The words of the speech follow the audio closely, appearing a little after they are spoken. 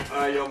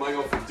yo, man,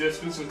 go for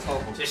distance and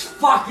top. Just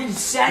fucking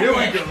send Here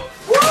it. we go.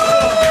 Woo!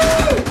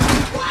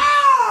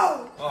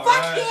 Wow! All Fuck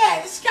right.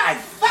 yeah, this guy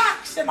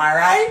fucks, am I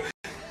right?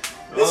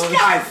 This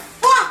guy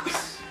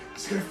fucks!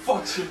 This guy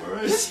fucks him,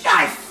 alright? This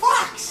guy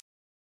fucks!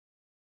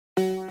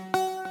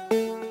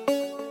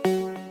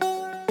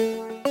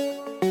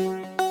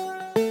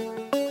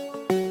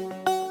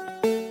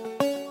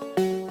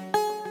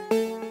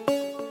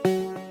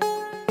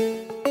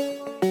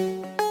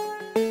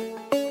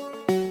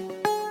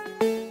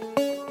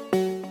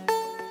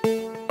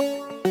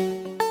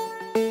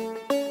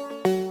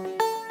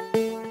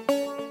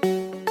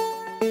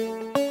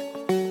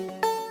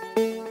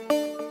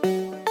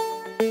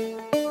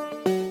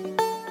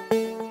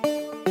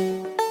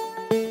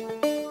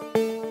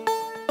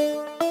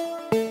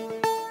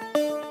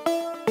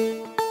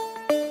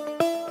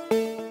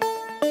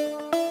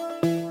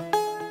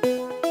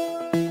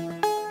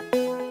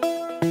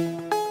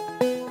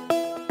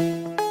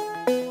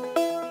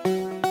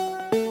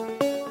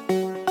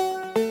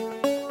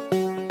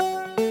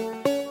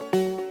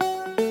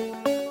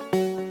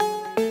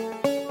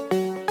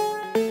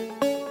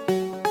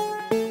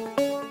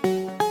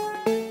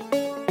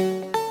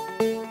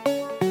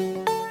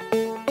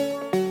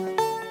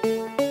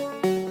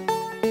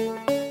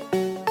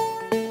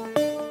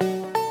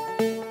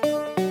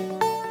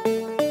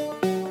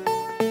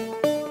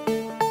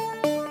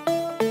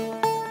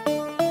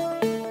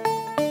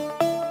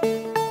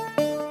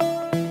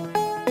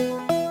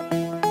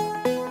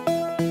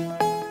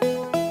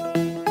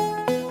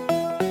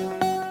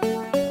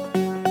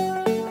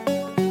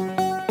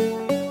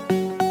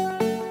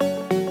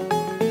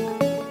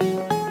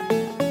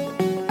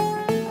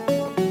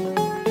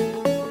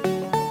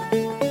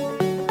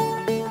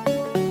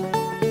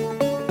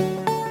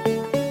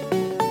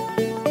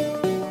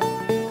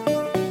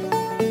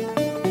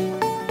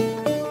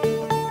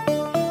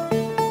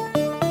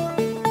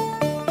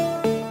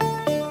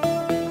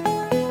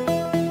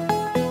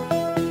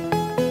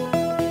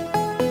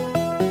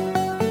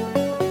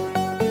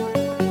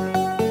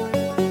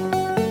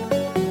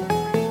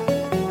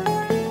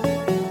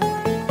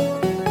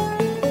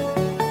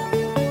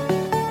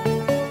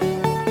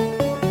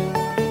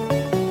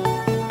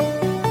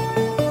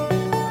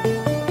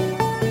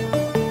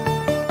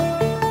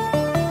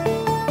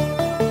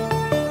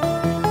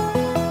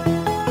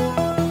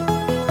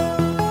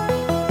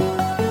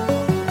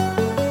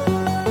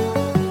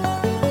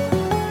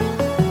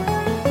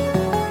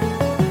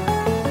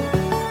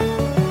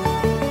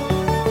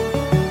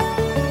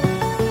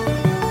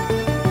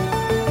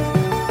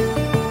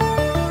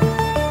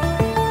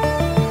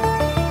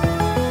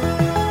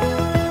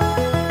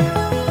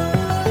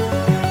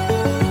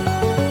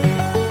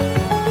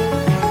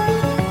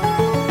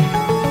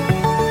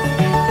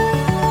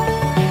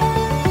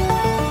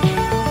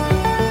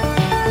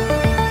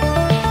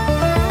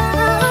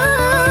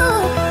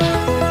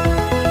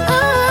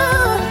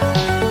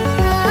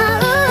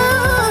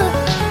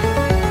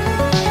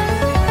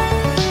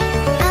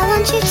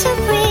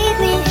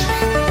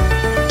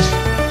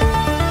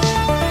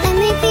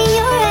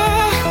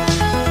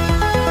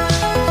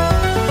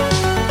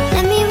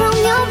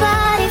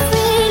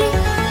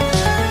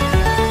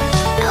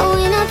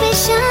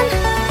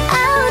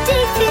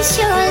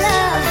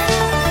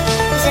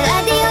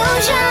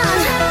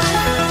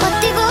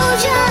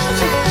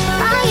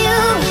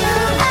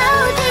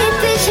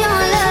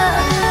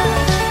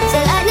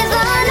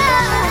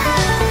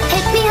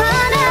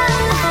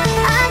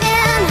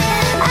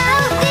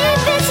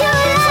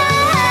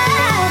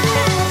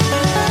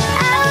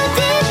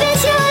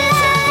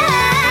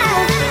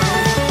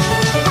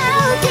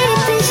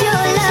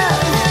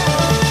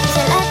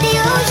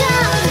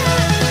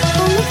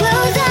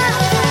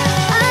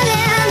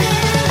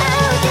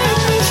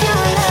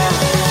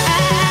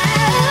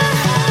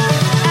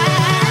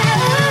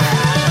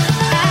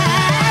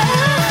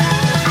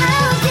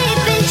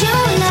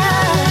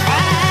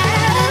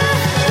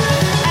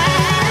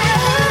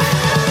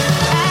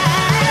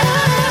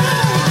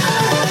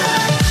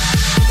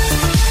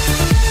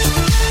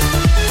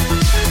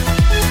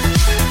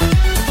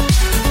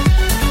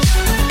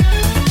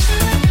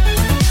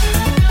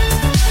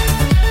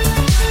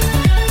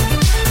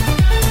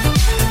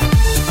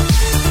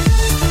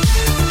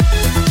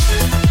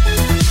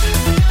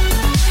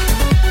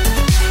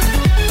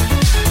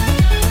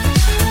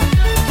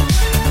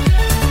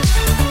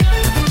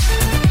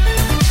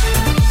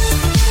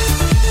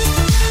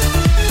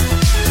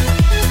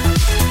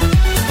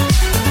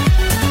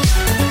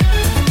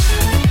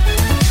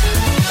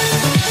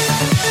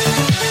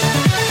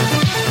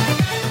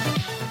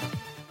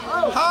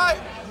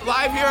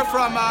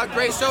 From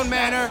Greystone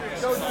Manor,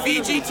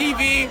 Fiji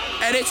TV,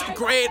 and it's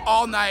great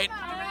all night.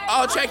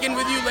 I'll check in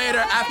with you later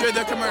after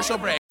the commercial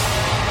break.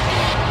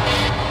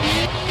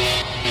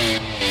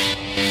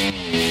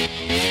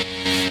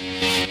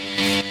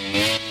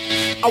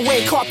 I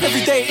wake up,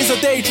 every day is a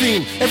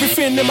daydream.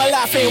 Everything in my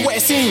life ain't what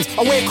it seems.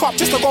 I wake up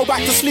just to go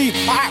back to sleep.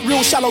 I act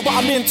real shallow, but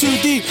I'm in too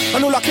deep. And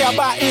all I care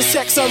about is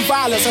sex and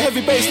violence. A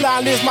heavy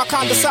baseline is my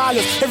kind of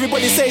silence.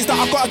 Everybody says that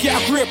I gotta get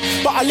a grip,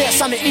 but I let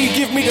sanity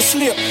give me the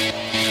slip.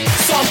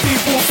 Some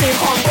people think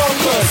I'm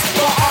bonkers,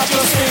 but I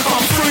just think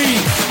I'm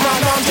free.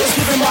 Man, I'm just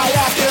living my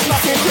life, there's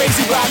nothing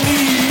crazy about me.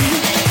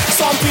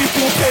 Some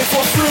people pay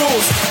for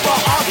thrills,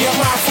 but I get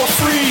mine for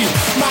free.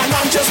 Man,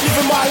 I'm just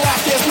living my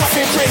life, there's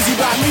nothing crazy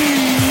about me.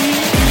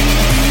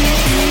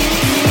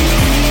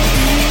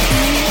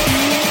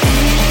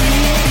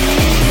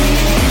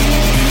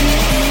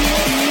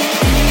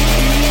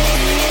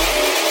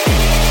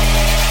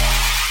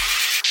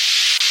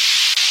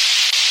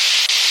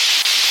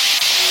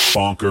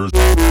 Bonkers.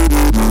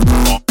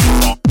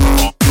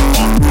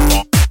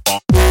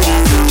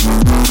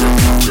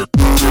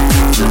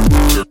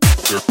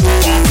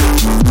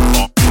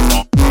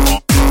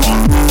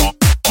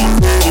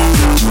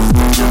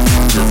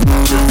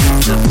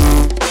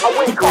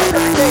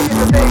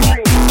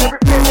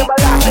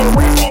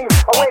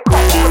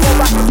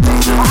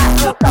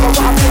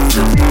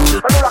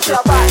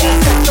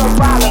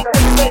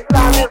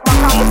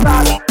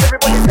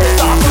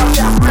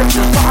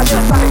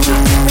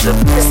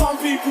 Some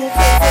people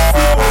pay for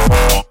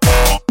thrills.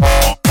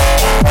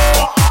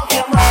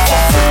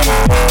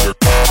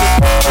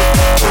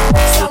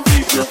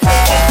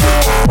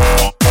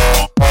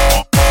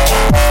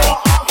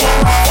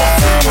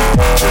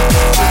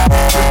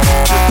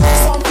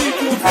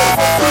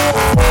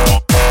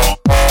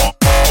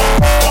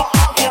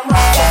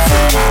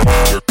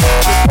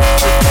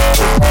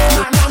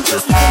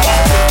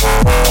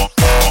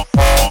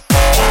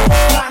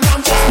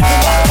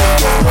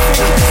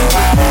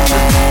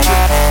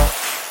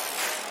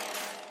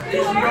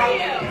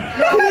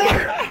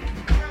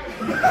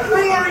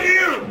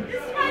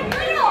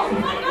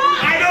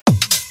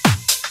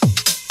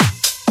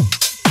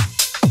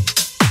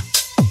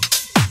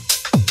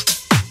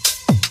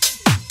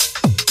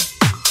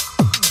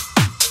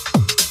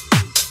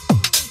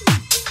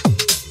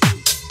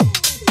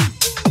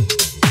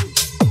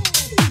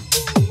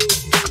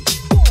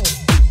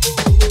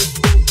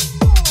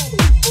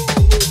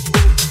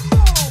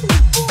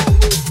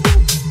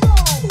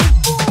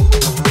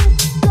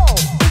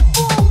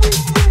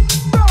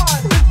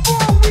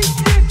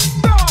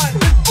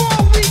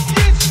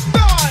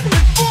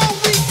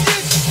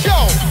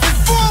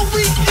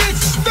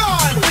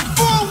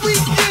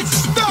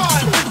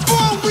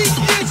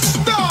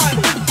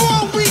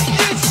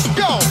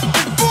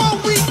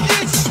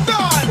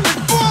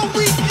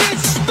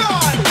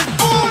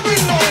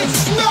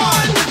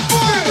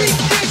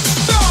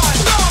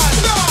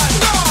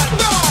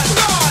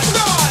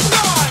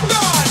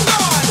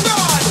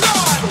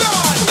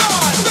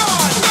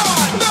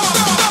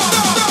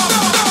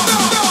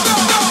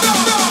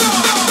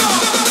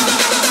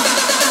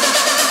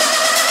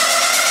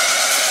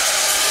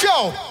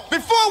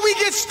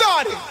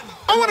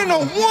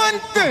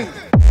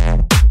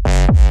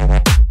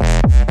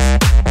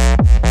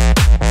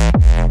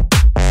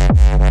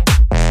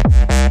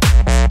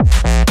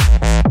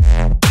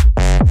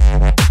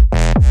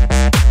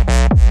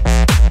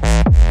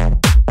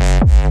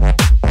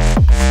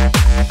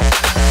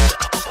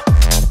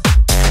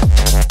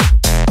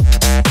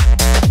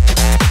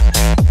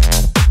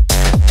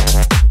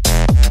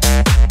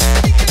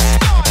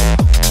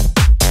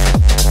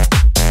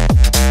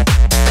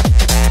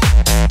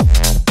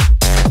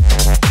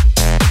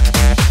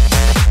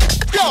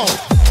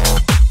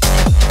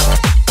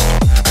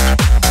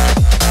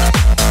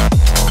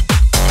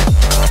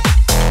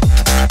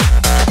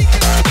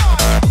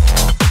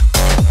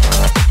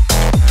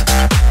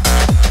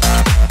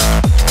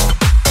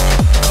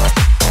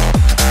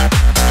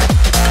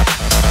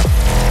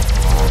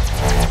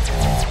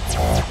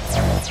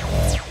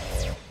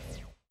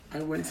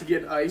 To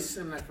get ice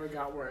and I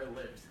forgot where I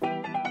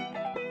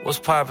lived. What's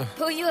poppin'?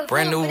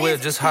 Brand new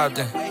whip, just hopped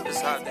in.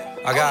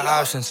 I got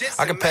options.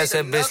 I can pass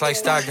that bitch like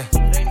Stockton.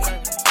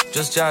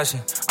 Just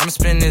joshing. I'm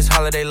spending this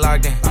holiday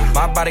locked in.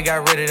 My body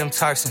got rid of them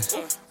toxins.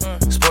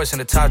 Sports in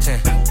the top 10.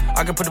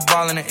 I can put the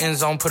ball in the end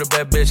zone, put a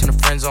bad bitch in the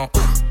friend zone.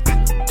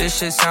 This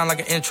shit sound like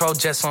an intro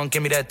jet song,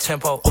 give me that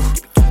tempo.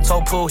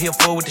 Told Pooh he a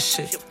fool with the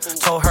shit.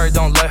 Told her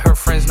don't let her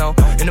friends know.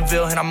 In the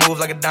Ville and I move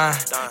like a dime.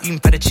 Eating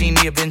fettuccine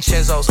at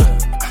Vincenzo's.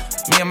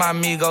 Me and my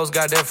amigos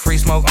got that free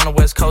smoke on the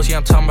West Coast. Yeah,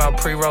 I'm talking about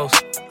pre-rolls.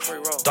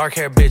 Dark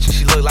hair bitch and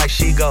she look like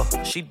she go.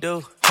 She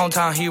do.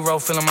 Hometown hero,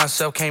 feeling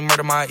myself, can't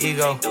murder my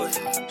ego.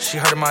 She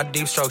heard of my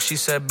deep stroke. She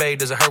said, babe,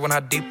 does it hurt when I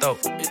deep throat?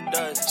 It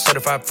does.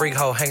 Certified freak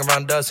hoe, hang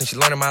around dust and she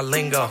learning my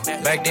lingo.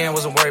 Back then,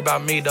 wasn't worried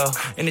about me though.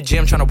 In the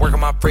gym, trying to work on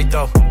my free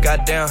throw.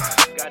 Goddamn.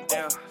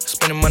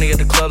 Spending money at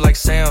the club like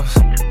Sam's.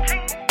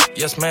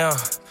 Yes, ma'am.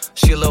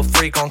 She a little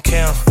freak on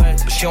cam,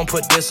 but she don't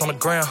put this on the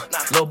ground.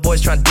 Little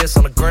boys tryna diss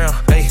on the ground.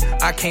 Hey,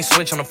 I can't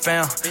switch on the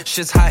fan.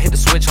 Shit's hot, hit the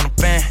switch on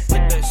the fan.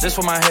 This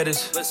where my head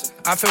is.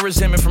 I feel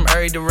resentment from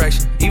every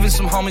direction. Even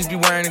some homies be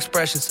wearing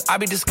expressions. I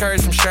be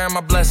discouraged from sharing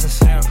my blessings.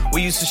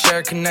 We used to share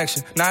a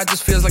connection. Now it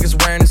just feels like it's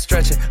wearing and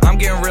stretching. I'm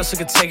getting real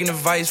sick of taking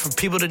advice from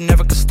people that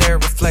never could stare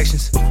at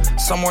reflections.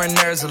 Somewhere in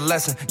there is a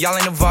lesson. Y'all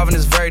ain't evolving,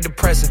 it's very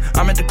depressing.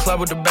 I'm at the club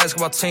with the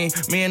basketball team.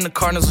 Me and the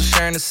Cardinals are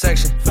sharing the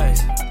section.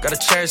 Gotta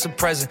cherish the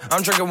present.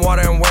 I'm drinking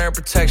water and wearing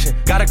protection.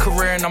 Got a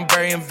career and I'm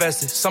very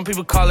invested. Some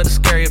people call it a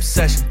scary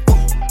obsession.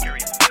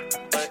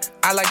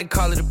 I like to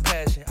call it a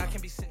passion. I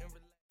can be sitting.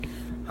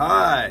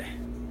 Hi,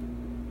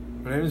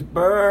 my name is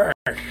Berg.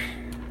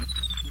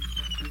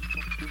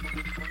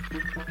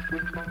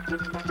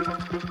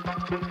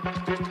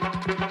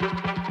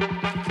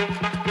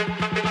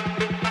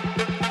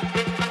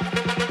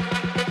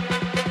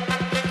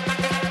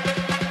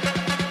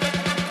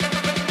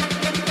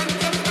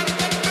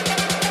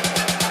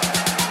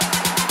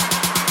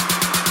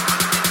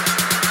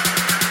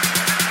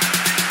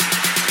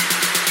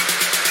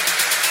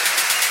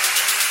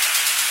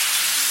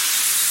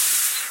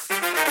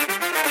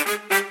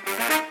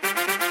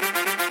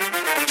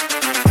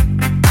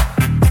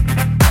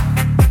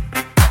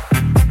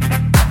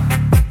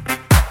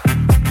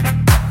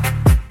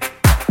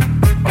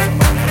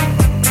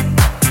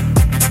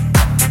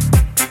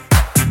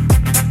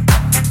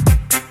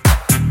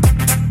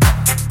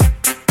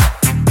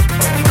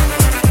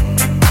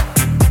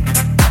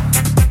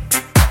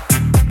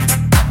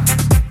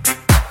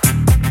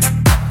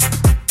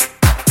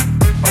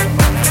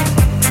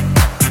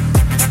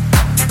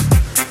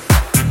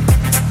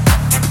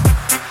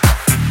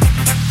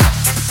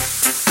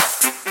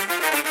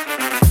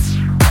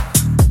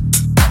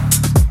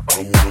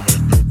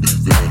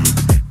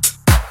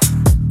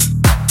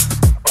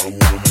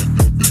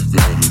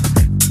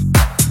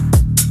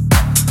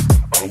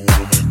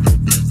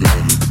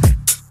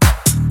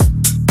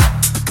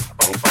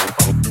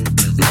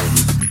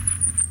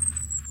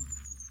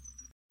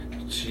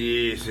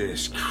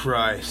 Jesus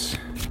Christ.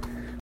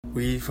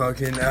 We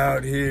fucking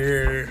out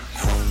here.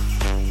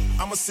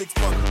 I'm a sick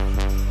fuck.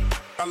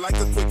 I like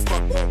a quick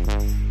fuck.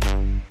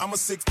 I'm a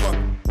sick fuck.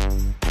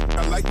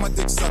 I like my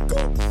dick sucked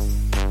up.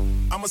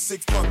 I'm a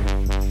sick fuck.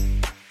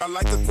 I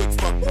like a quick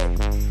fuck.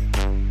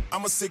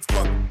 I'm a sick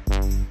fuck.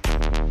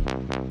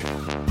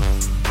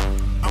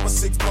 I'm a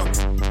sick fuck.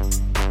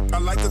 I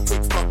like a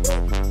quick fuck.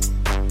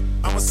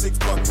 I'm a sick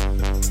fuck.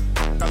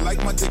 I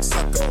like my dick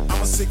sucked up.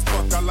 I'm a sick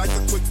fuck. I like a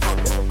quick fuck.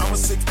 I'm a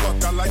sick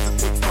fuck. I like a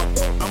quick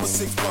fuck. I'm a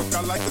sick fuck.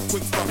 I like a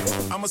quick fuck.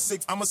 I'm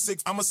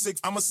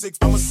a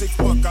sick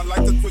fuck. I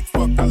like a quick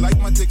fuck. I like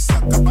my dick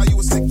sucked up. Buy you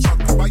a sick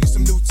truck. I buy you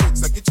some new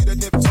chicks. I get you the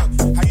nip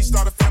tuck. How you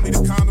start a family?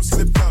 The condom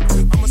slipped up.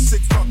 I'm a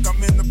sick fuck.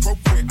 I'm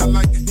inappropriate. I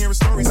like hearing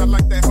stories. I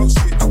like that whole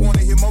shit. I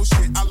wanna hear more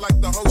shit. I like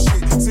the whole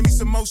shit. Send me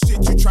some more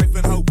shit. You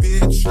trifling hoe,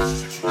 bitch.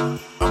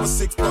 I'm a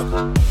sick fuck.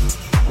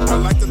 I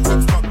like a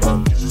quick fuck.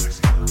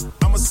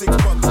 I'm a sick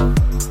fuck.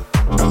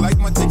 I like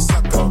my dick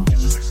sucked up.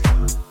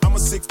 I'm a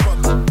sick fuck.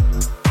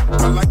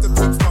 I like the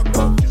quick fuck.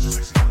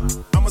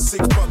 I'm a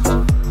sick fuck.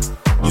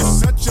 You're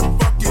such a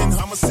fucking.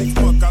 I'm a sick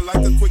fuck. I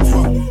like the quick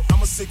fuck.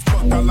 I'm a sick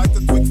fuck. I like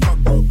the quick fuck.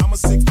 I'm a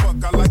sick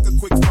fuck. I like the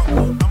quick fuck.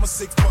 I'm a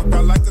sick fuck.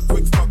 I like the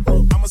quick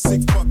fuck. I'm a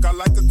sick fuck. I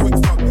like the quick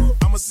fuck.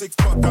 I'm a sick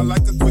fuck. I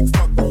like the quick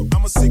fuck.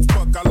 I'm a sick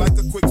fuck. I like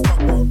the quick fuck.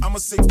 I'm a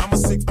sick.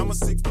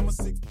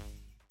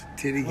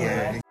 Titty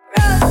gang.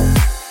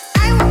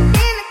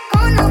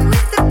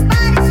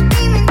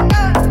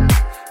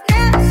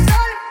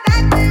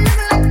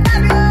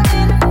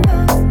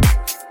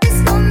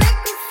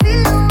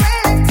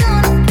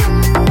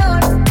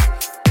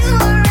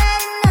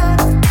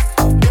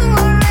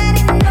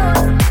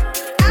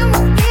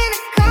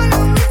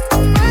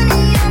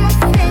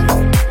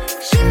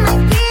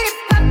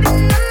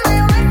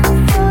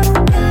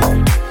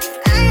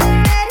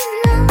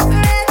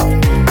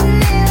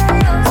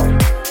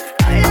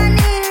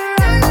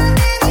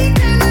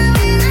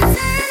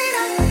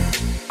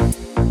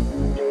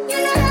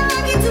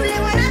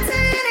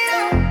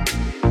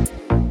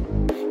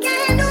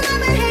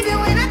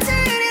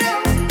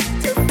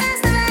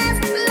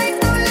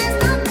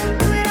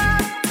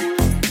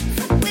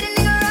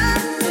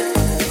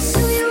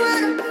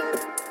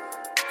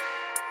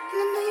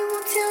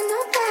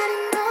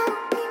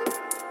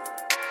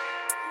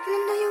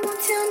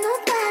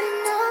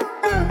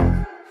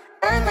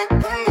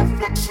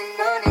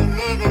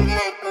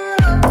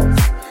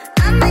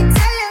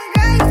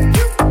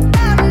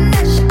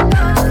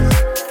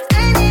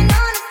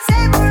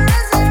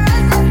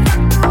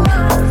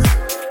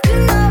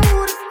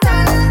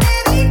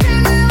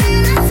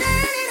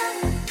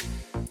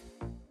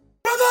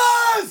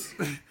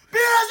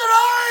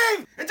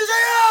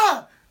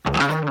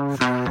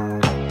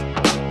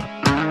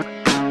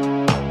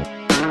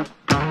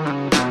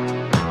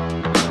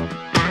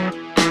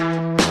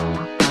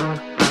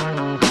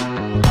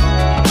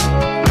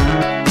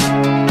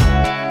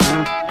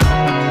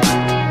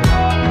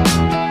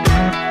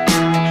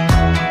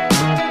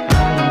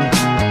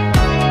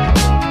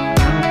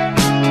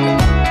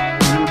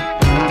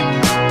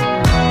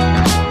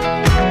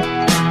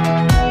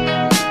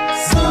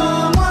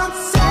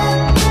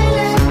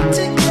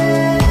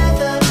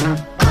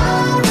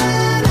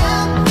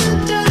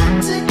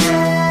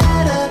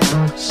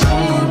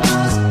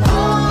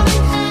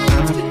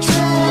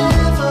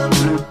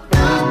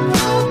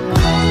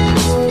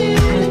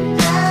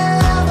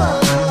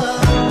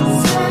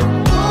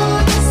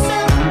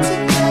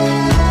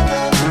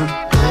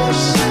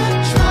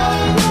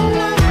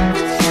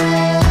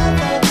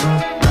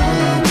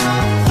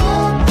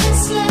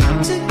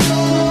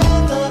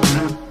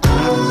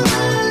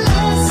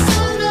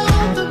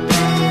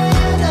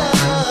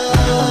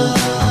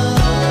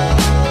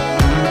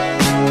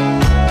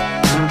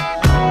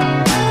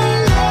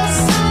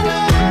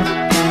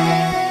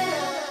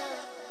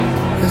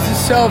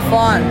 so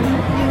fun.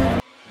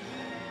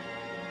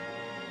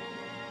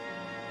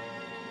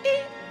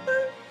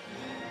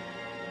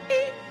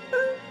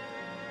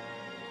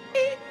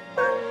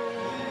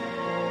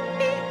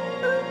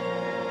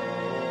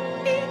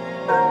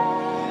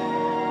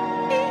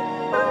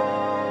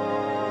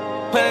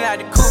 Pulling out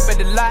the coupe at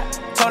the lot.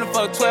 Tony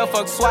fuck 12,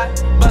 fuck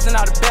SWAT. Busting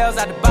all the bells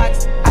out the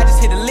box. I just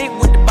hit a lick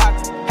with the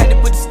box. Had to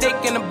put the stick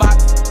in the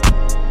box.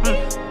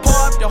 Pour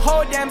up the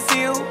whole damn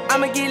seal.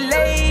 I'ma get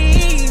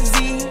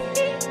lazy.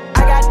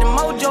 I got the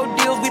mojo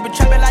deals. We been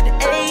trapping like the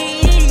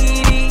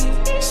 80s.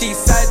 She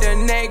said the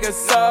nigga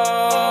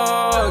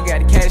so. Got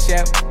the cash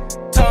out.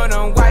 Told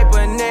him wipe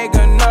a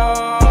nigga no.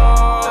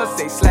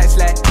 Say slash.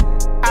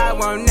 I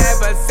won't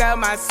never sell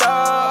my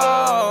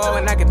soul.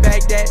 And I can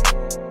back that.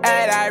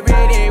 And I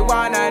really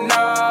wanna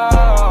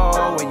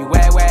know where you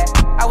at, where?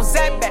 I was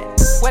at back,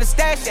 where the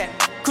stash at?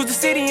 Cruise the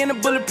city in a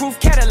bulletproof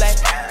Cadillac.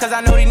 Cause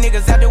I know these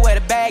niggas out there where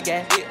the bag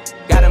at.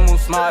 Gotta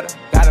move smarter,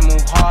 gotta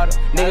move harder.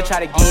 Nigga try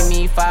to give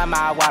me 5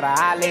 mile water.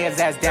 I lay his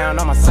ass down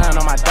on my son,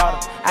 on my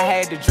daughter. I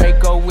had the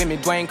Draco with me,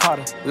 Dwayne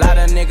Carter. Lot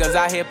of niggas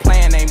out here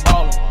playing, ain't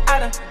ballin'. I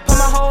done put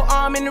my whole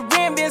arm in the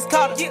rim, Vince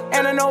Carter.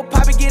 And I know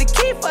Poppy get a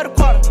key for the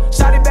quarter.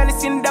 Shawty barely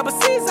seen the double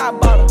C's, I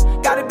bought her.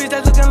 Got a bitch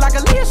that's looking like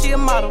a Leah, she a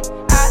model.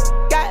 I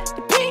got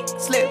the pink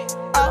slip,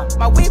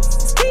 my whip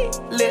is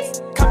keyless.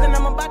 Compton,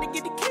 I'm about to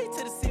get the key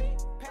to the city.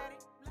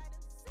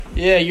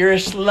 Yeah, you're a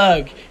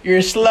slug. You're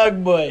a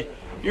slug boy.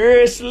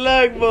 You're a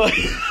slug boy.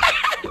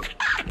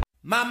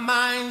 My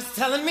mind's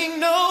telling me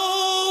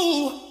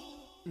no,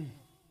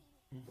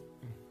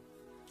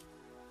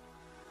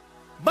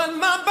 but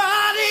my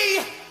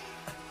body's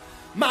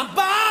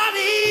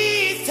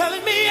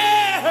telling me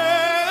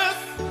yes.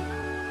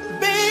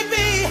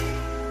 Baby,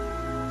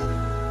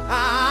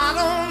 I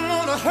don't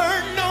wanna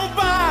hurt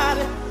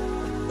nobody,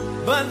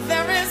 but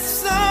there is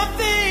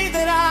something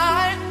that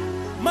I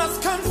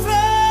must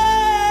confess.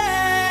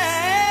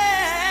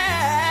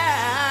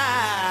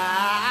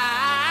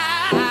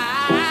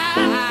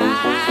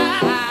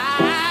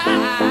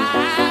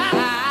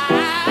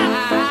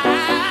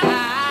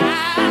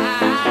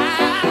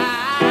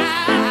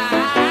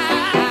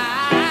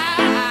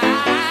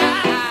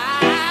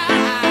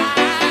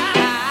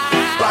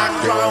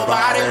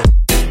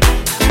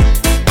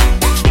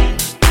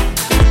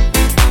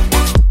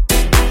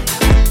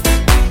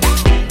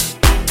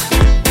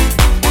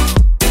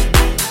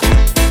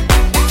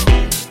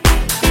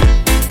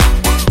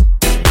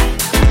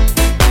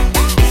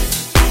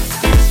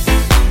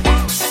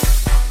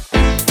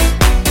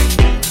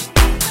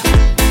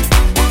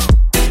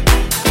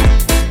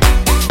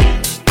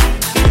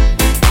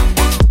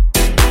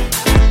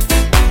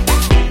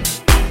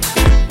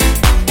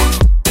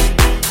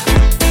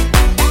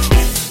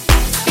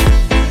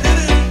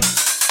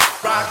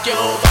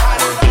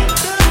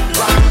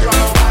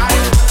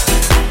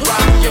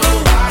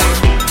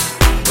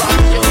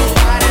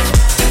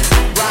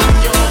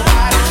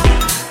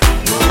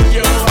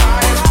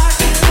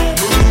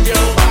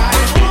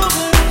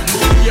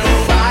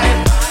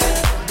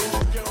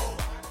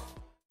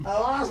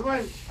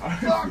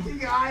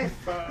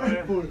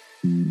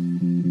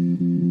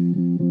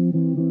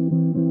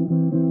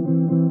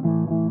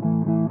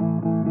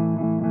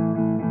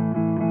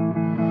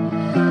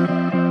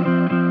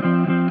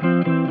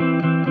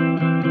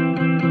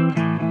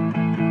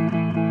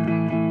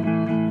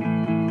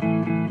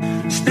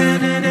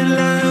 Standing in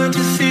line to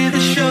see the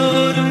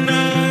show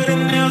tonight,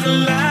 and there's a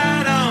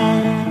light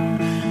on,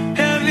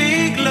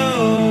 heavy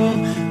glow.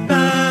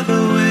 By the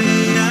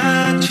way,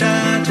 I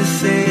tried to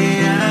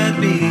say I'd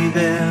be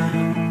there,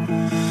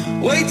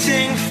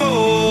 waiting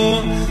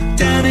for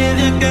Danny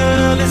the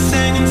girl is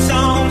singing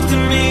songs to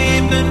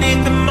me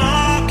beneath the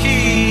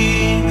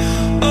marquee.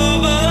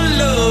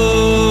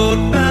 Overload.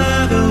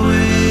 By the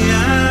way, I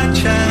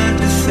tried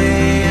to say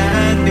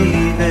I'd be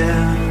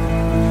there,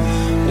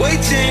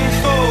 waiting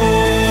for.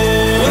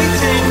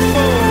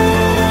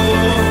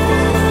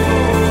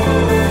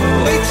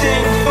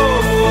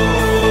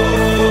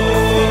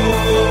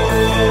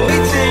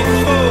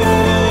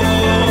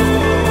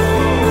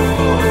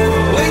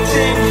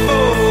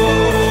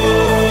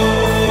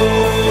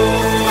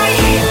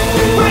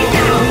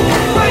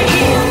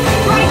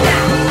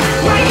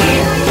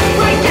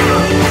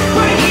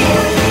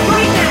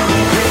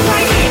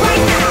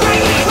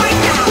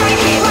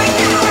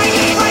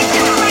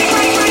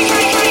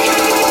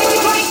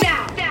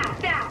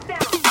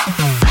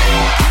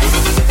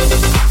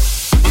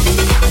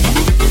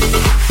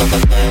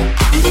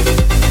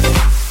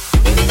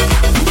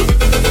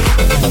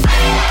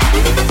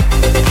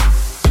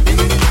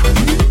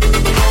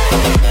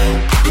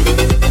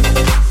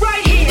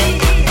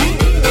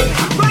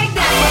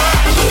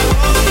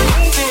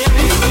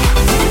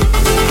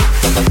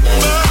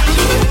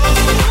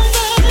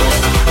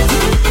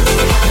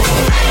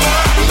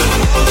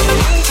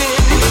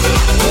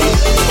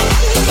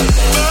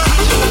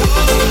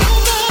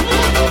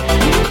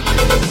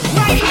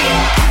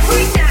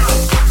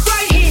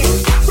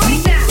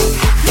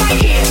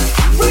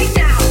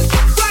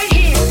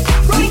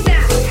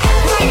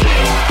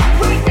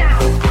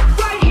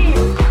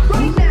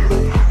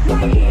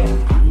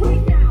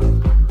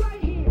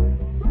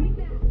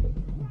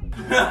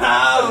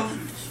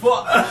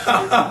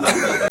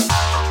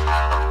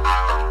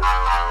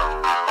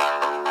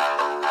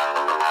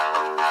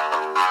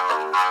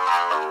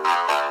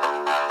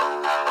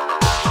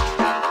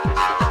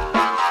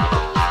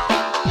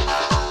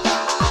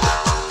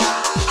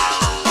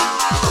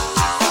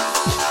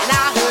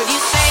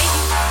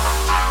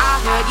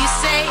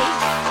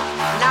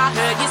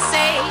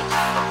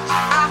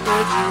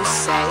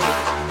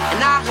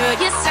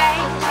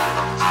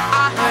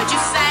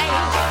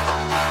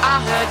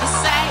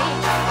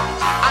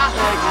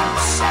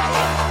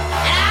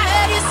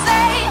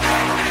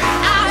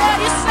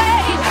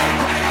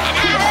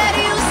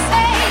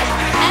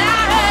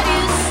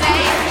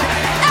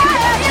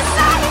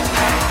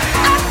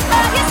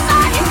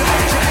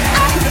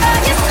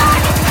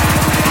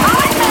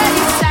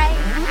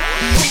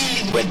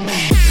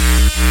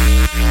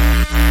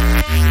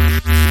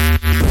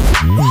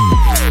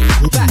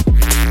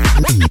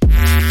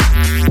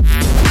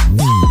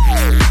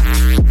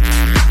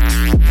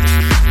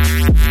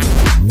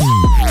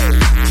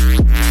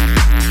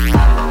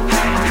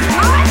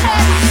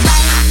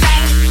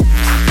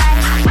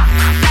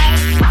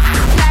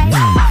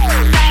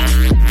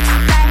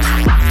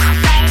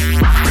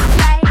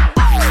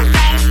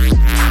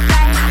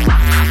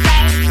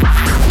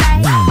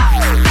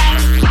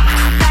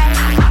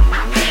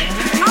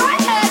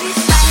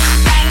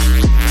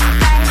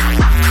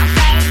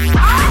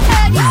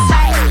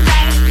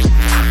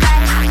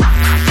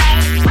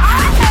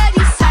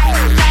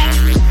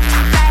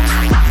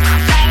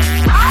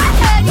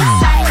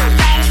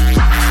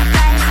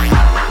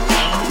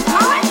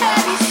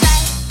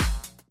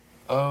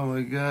 Oh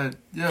my god.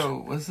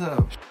 Yo, what's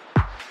up?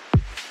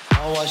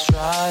 I was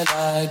dry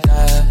like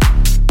that.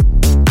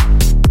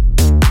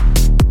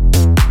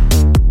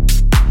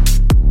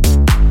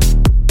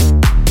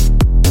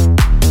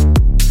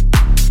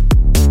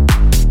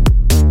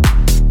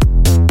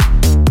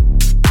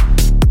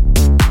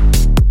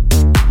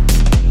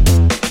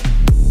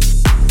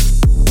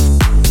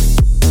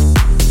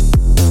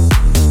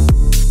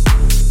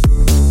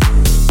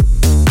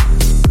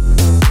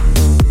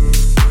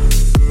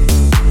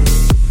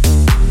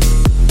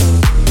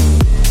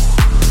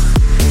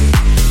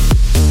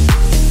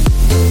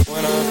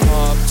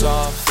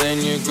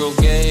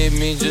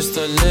 Just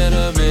a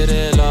little bit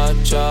of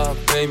love chop.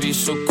 Baby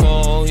so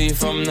cold, he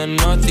from the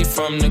north, he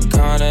from the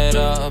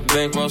Canada.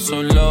 Bankroll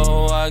so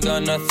low, I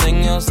got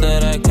nothing else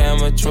that I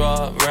can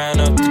withdraw. Ran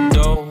up the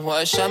dough,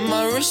 I shot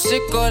my wrist,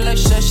 it go like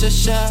sha sha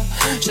sha,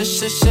 sha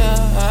sha sha.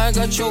 I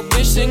got your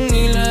bitch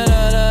singing la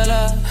la la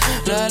la,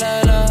 la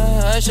la la.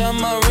 I shot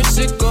my wrist,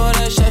 it go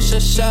like sha sha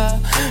sha,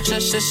 sha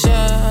sha sha.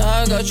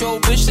 I got your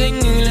bitch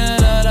singing la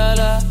la la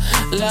la,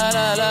 la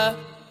la la.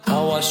 I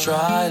was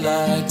dry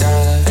like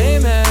that.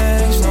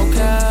 Amex, no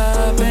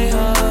cap,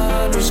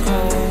 800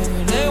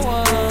 they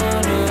wonder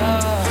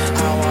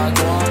how I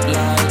go up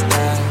like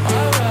that.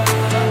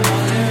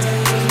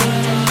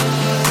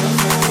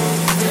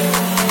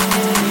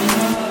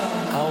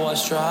 I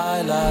was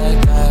dry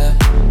like that.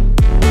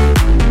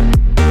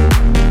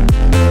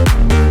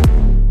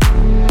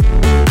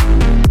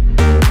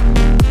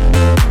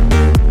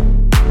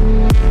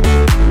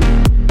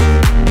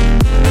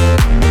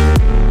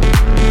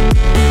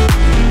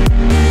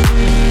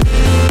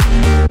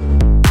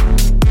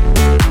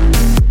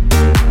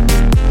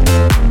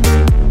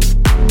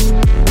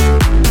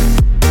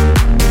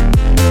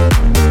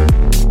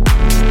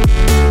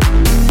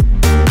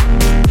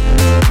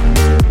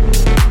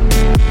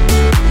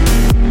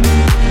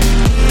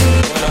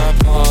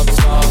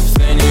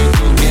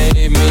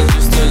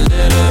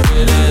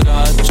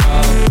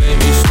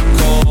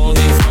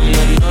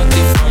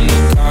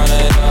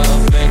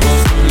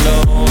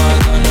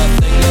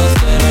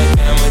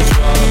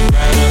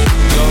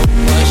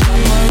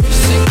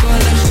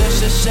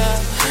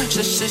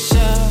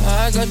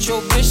 I got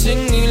your bitch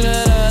singing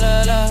la la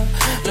la la,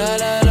 la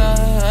la la.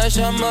 I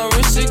shot my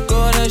wrist, it go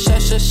like sha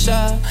sha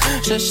sha,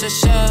 sha sha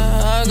sha.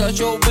 I got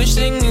your bitch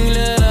singing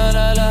la la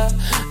la la,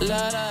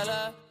 la la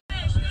la.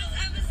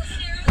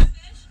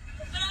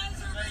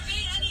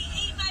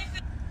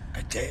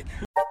 I did.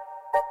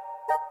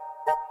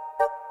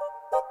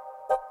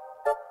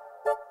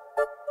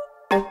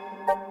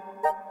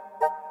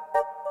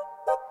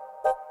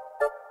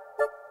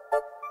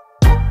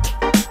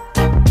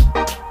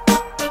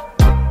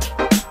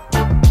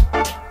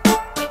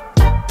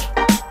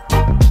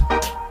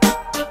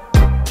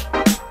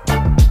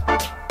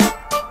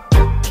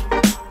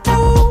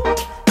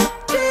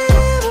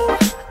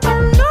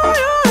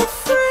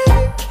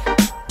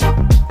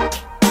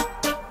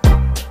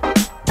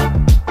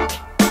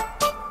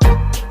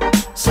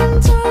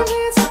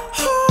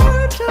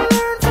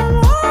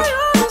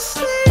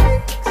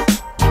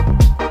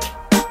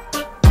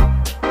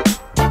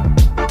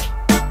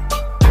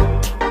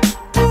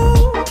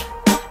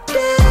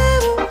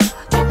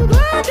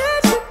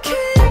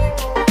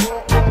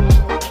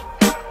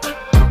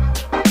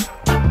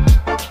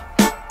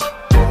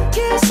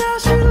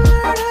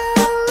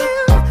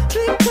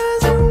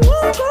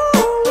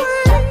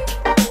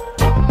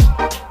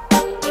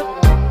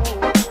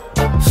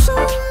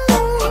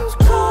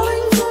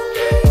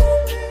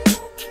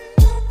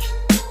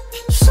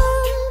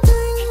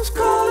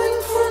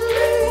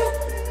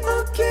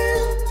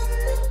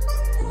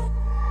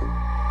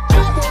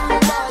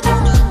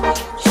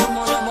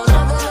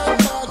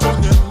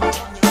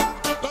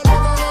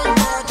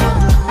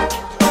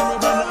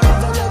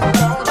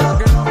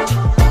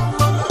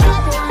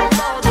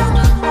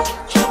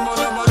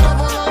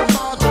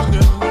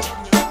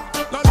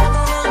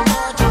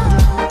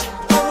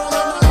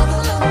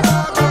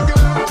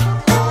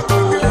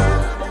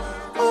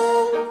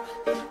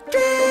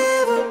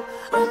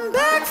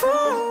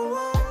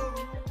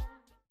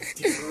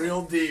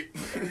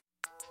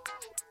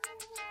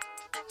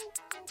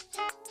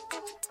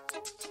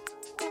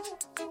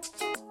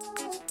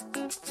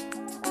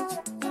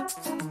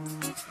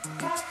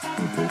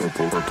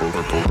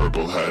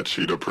 Purple hat,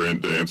 cheetah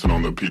print, dancing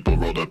on the people.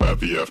 Rolled up at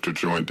the after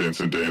joint,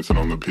 dancing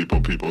on the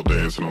people. People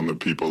dancing on the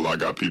people. I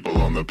got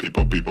people on the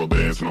people. People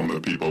dancing on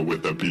the people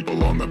with the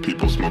people on the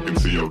people. Smoking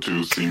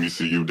CO2, see me,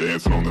 see you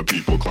dancing on the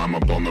people. Climb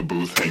up on the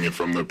booth, hanging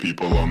from the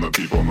people on the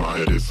people. My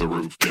head is the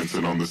roof,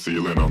 dancing on the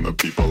ceiling on the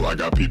people. I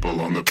got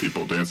people on the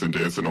people, dancing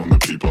on the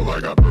people.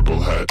 I got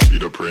purple hat,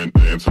 cheetah print,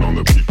 dancing on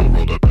the people.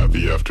 Rolled up at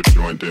the after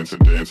joint,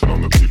 dancing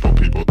on the people.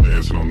 People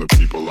dancing on the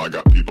people. I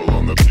got people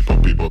on the people.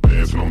 People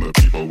dancing on the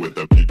people with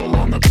the people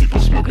on the people.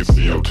 Smoking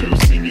CO2,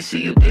 see me,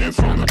 see you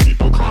dancing on the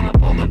people. Climb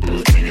up on the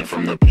booth, hanging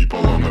from the people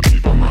on the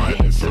people. My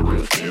head is the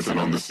roof, dancing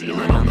on the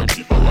ceiling on the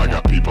people. I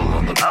got people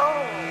on the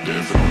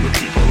dancing on the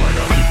people. I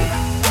got people.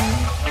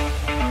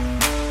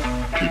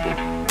 People.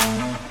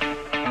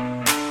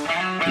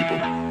 People.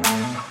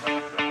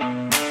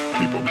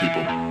 People.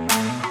 People.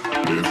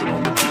 Dancing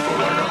on the people.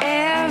 I got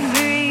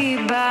everybody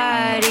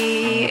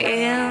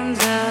in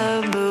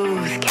the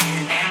booth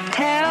can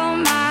tell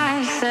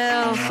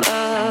myself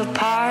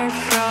apart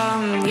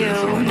from you.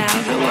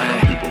 Now the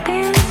word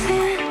dancing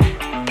people,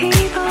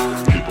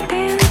 dancing people,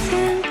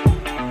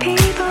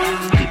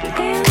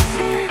 dancing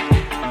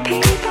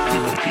people,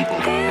 dancing people.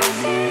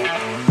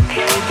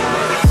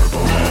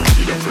 Purple hat,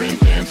 cheetah print,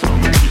 dancing on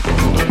the people.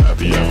 Hold up at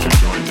the after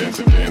joint,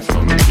 dancing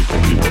on the people.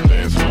 People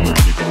dancing on the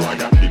people. I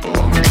got people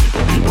on the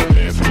people. People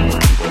dancing on the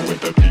people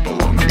with the people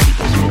on the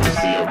people. Smoking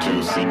CO2,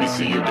 see me,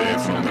 see you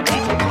dancing on the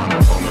people. Climb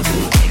up on the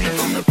booth, hanging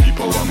from the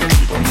people on the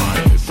people. My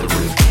it's the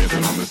roof,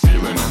 dancing on the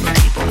ceiling on the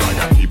people. I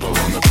got people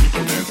on the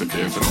people, dancing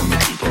on the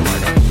people. I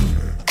got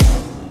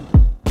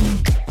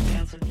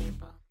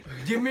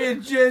Give me a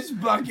jizz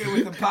bucket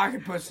with a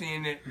pocket pussy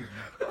in it,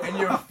 and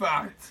you're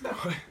fucked.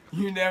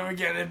 You never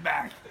get it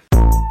back.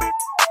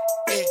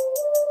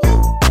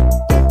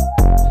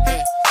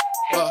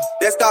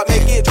 Let's stop,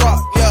 make it drop,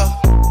 yeah.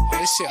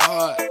 This shit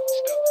hard.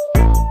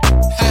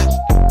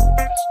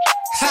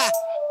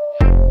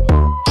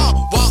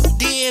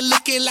 Walked in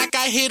looking like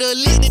I hit a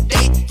lick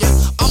today,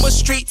 yeah. I'm a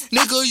street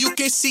nigga, you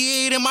can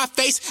see it in my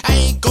face. I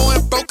ain't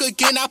going broke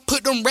again, I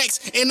put them racks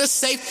in the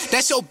safe.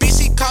 That's your bitch,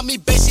 she call me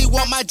babe, she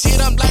want my jet,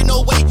 I'm like,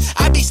 no way.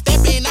 I be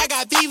stepping, I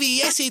got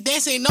VVS, she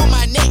dancing on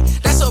my neck.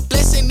 That's a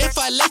blessing if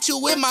I let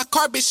you in my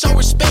car, bitch, show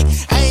respect.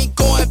 I ain't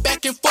going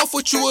back and forth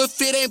with you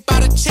if it ain't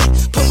about a check.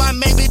 Put my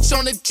main bitch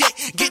on the jet,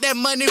 get that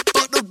money,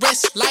 fuck the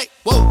rest. Like,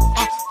 whoa,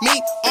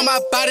 me on my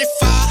body,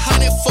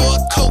 500 for a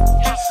coat.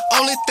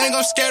 Only thing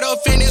I'm scared of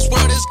in this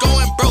world is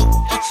going broke.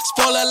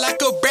 Spoiler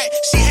like a brat,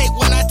 she hate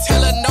when I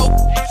tell her no.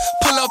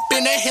 Pull up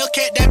in that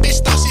Hellcat, that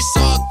bitch thought she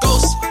saw a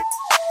ghost.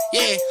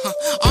 Yeah,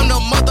 I'm the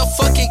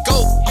motherfucking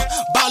GOAT.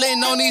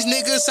 Ballin' on these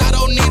niggas, I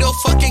don't need a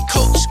fucking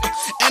coach.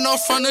 And I'm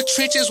from the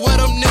trenches where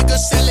them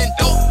niggas sellin'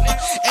 dope.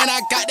 And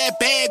I got that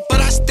bag,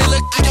 but I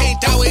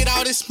can't die with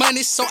all this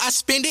money, so I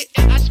spend it.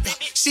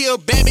 She a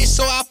bad bitch,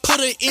 so I put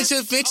her in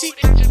Da Vinci.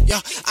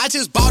 Yeah, I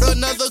just bought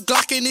another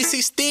Glock and it's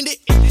extended.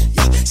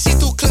 Yeah, see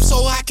through clips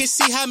so I can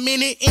see how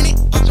many in it.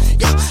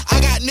 Yeah, I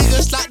got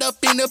niggas locked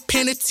up in the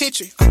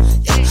penitentiary.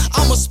 Yeah,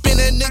 I'ma spin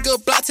a nigga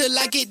block till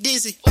I get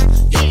dizzy.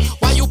 Yeah,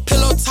 why you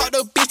pillow talk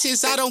to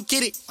bitches? I don't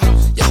get it.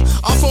 Yeah,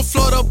 I'm from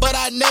Florida, but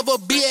I never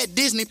be at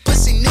Disney.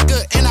 Pussy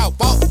nigga, and I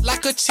walk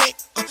like a chick,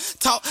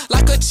 talk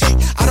like a chick.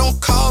 I don't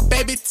call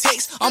baby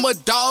text. I'm a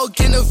dog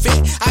in the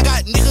vet. I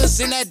got niggas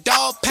in that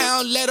dog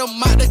pound, let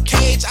them out the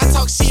cage. I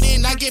talk shit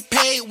and I get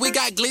paid. We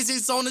got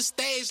glizzies on the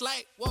stage,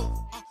 like whoa.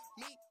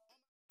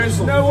 There's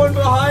no one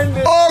behind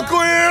me. All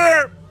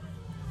clear.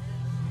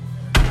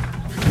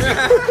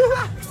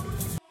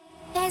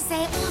 They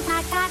say, oh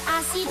my God,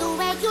 I see the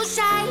way you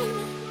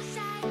shine.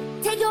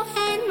 Take your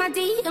hand, my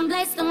dear, and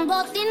place them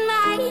both in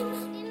mine.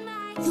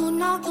 You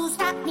know you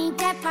stopped me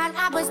dead while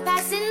I was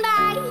passing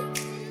by.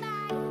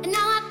 And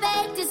now I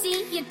beg to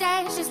see you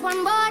dance just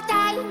one more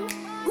time.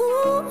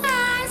 Ooh,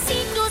 I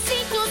see you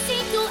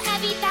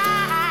every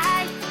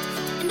time.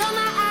 And oh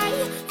my,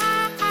 I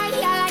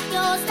like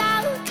your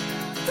style.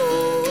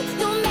 Ooh,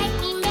 you make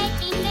me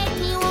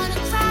wanna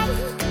try.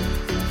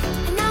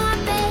 And now I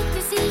beg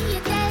to see you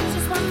dance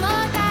just one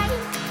more time.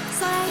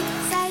 So I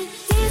say,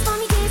 dance for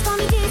me,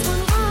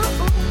 oh.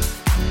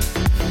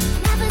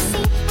 Never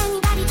seen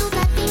anybody do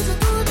the things you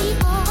do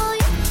before.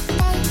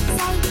 They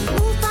say,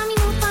 move for me,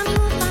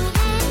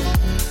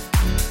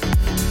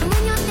 And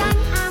when you're done,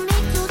 I'll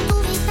make you do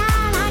it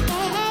all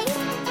again.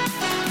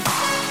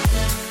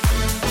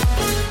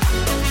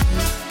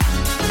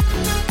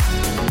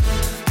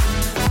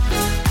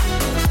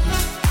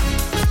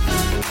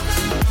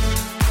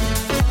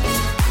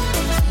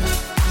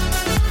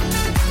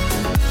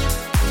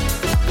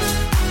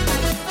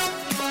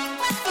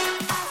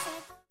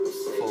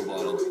 Full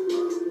bottle.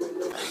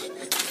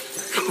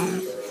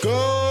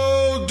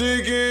 Gold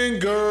digging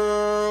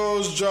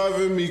girls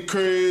driving me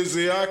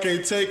crazy. I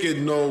can't take it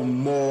no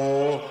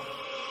more.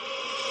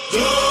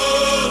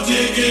 Gold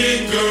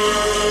digging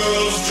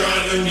girls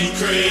driving me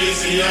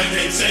crazy. I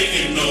can't take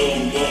it no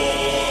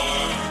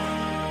more.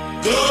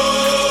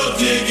 Gold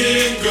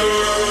digging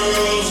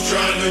girls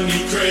driving me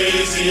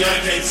crazy. I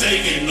can't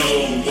take it no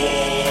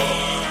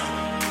more.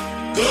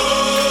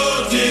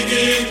 Gold digging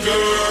digging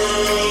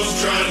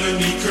girls driving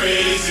me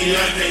crazy. I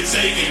can't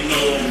take it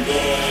no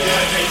more.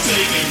 I can't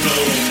take it no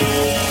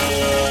more.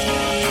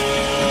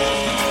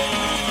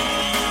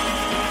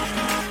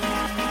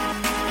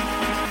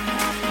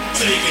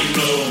 Take it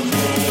no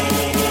more.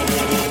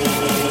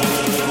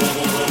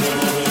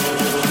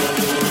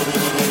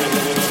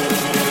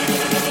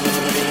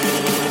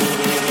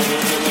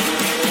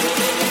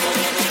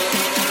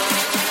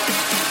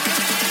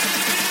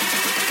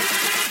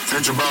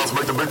 Future bounce,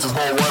 make the bitches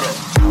more wetter.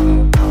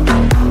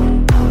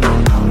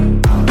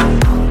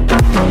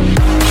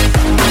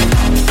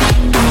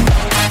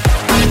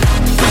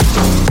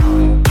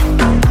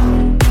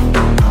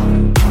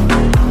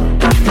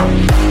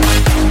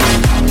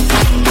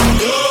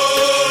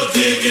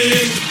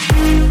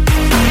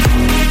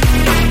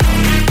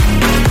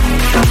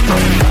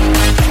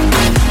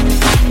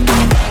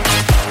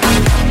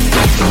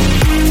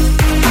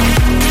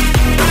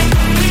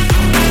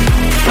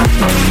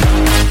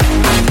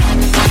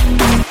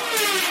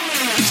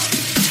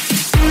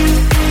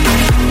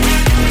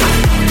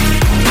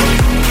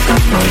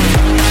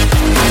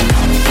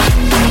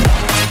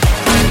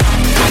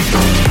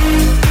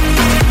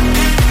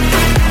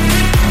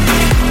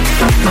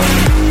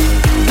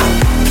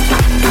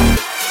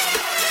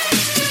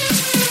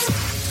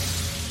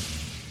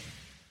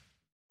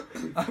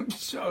 I'm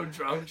so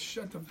drunk.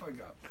 Shut the fuck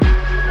up.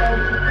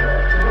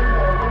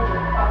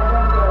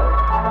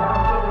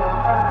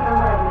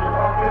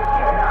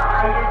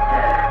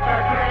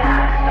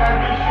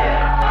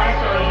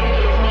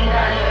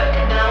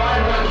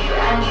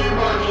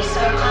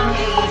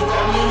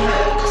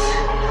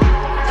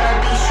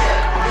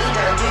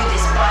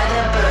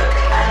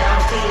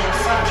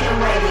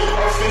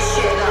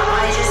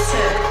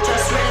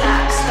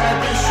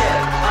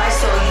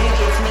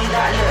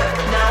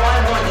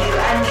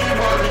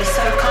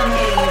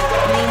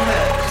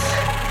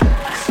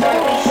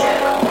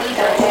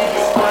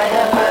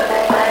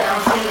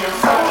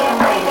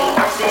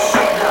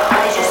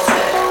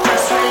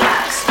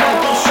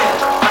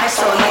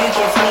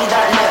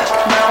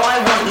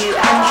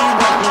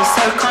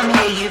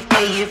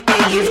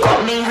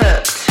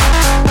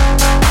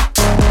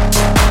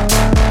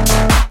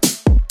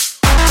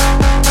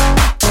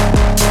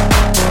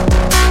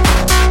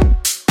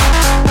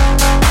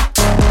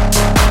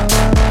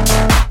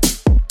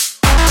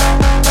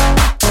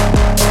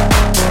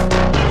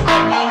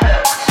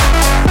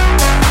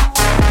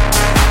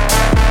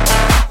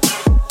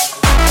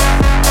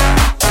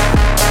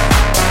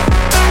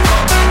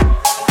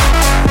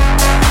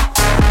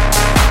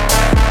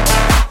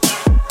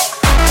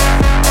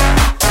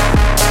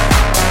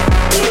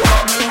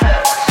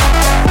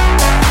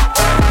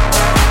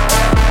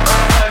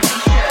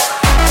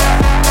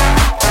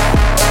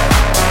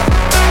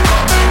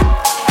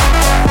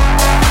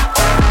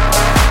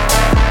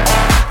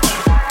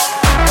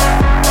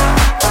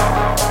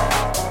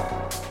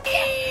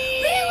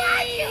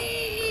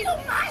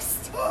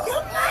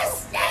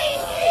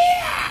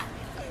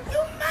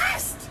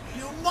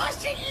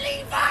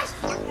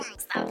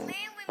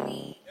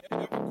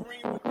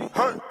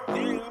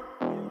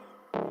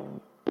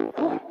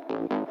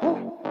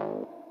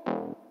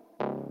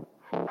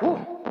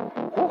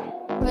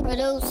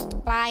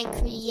 Produced by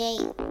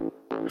Create.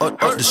 Up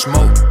the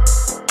smoke,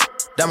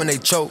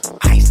 dominate choke.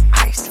 Ice,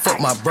 fuck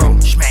my bro.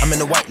 I'm in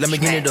the white, let me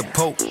get it a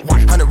poke.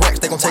 100 racks,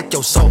 they gon' take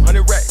your soul.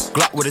 100 racks,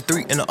 Glock with a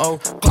 3 and a O.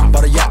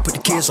 Bought a yacht, put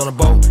the kids on a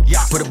boat.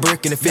 Put a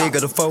brick in the fig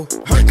of the foe.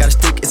 Got a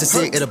stick, it's a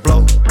cig, it'll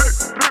blow.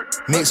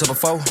 Mix up a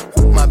foe.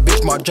 My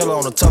bitch Margiela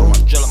on the toe.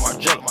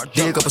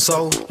 Dig up a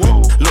soul.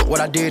 Look what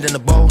I did in the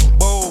bowl.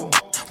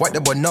 Wipe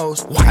that boy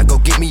nose. I go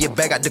get me a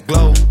bag out the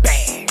globe.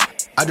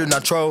 I do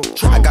not troll.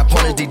 I got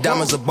pointers, these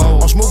diamonds a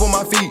bowl. I'm smooth on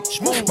my feet.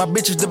 My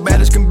bitch is the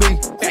baddest can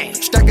be.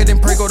 Stack it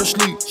and pray, go to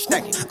sleep.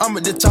 I'm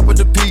at the top of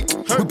the peak.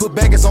 We put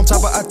baggage on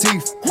top of our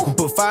teeth. We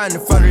put fire in the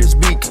front of his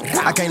beak.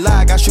 I can't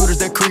lie, I got shooters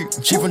that creep.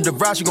 She from the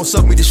brow, she gon'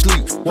 suck me to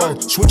sleep. Whoa,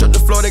 switch up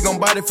the floor, they gon'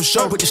 bite it for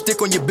sure. Put the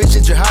stick on your bitch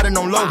and you're hiding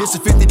on low. This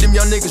is 50, them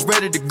young niggas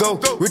ready to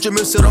go. Richard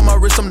Mill sit on my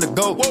wrist, I'm the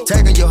go.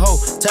 Tag on your hoe,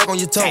 tag on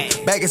your toe.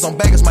 Baggage on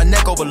baggage, my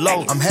neck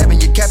overload. I'm having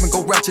your cap and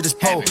go right to this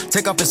pole.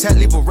 Take off his hat,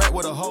 leave a rat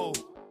with a hole.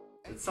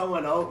 Did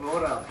someone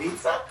order a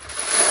pizza?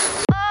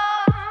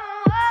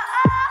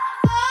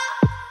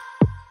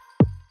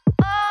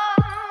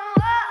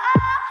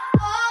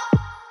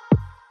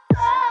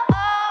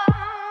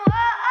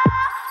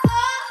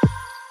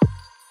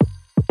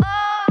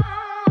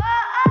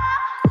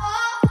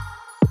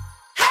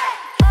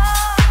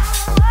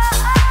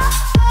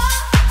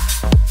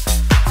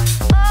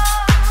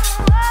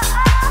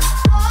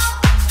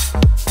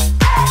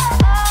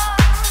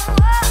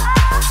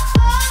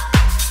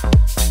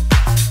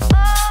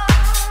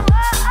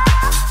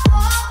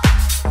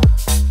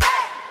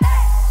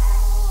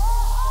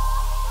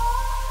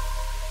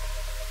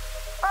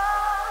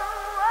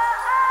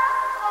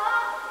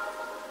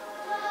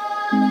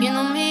 You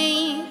know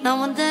me,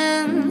 now and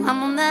then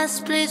I'm a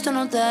mess, please don't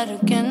hold that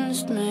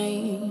against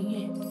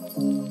me.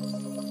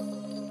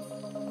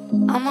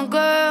 I'm a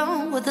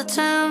girl with a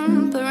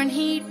temper and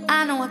heat,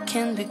 I know I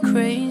can be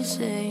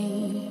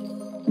crazy.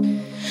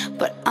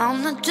 but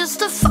I'm not just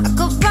a fuck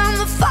up, I'm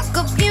the fuck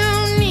up you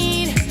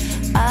need.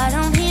 I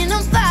don't hear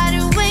nobody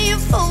when you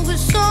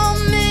focus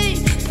on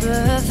me.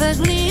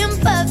 Perfectly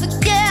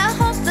imperfect, yeah, I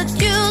hope that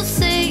you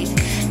see.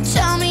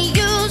 Tell me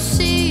you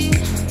see,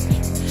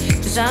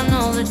 'cause I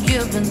know that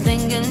you've been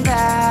thinking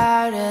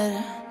about it.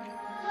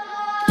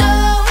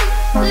 Don't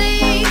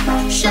leave,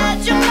 shut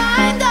your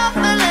mind off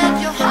and let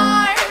your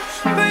heart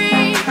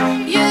breathe.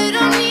 You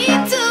don't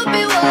need to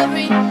be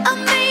worried, I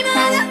may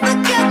not ever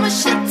get my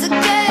shit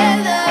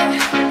together,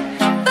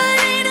 but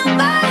ain't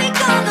nobody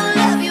gonna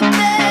love you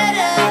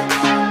better.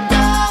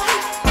 Don't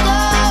go,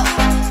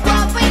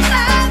 what we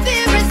have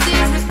here is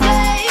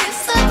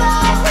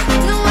irreplaceable.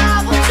 No, I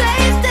won't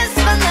trade this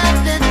for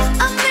nothing.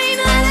 I may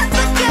not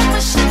ever get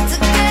my shit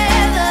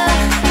together,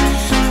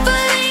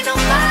 but ain't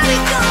nobody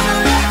gonna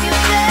love you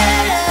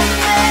better,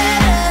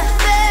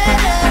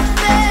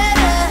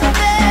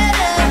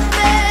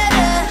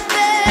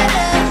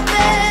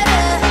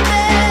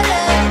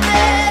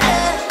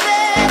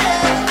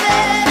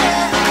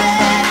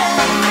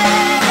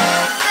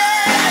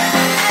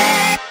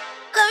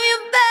 love you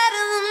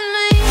better than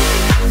me.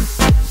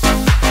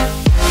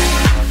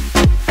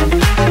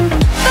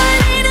 But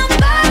ain't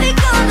nobody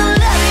gonna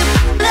love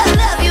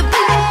you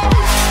better.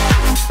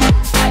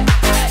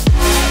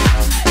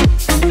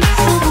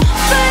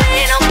 But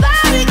ain't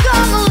nobody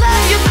gonna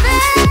love you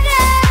better.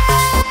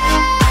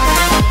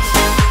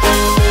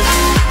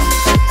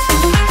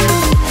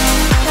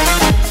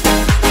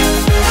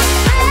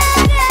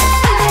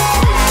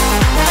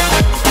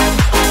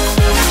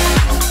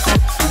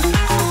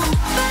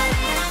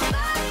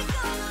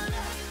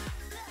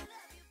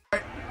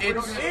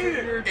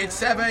 It's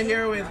Seba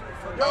here with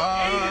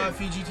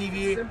Fiji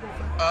TV.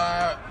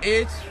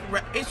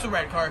 It's the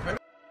red carpet.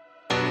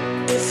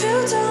 If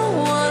you don't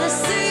wanna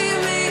see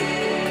me,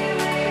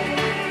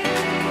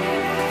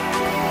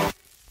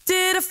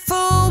 did a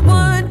full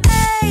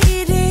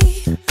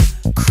 180,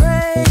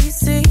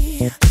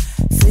 crazy,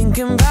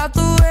 thinking about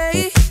the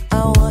way I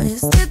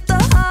was. Did the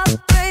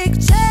heartbreak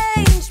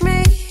change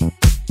me?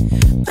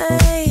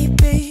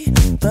 Maybe,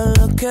 but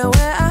look at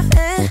where I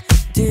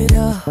ended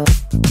up.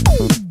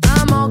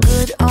 I'm all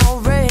good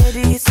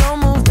already, so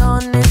moved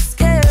on, it's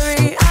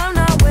scary. I'm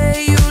not where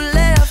you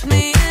left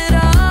me at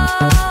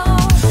all.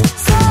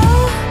 So,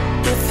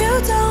 if you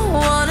don't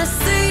wanna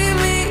see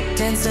me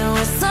dancing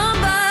with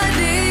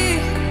somebody,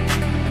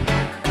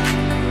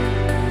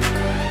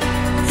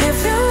 if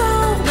you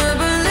wanna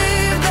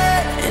believe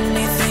that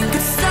anything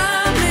could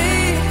stop me,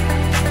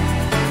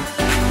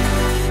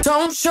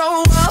 don't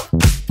show up,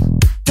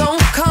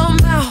 don't come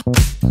out,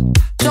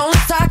 don't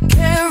start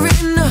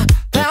caring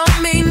about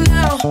me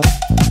now.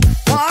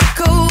 Walk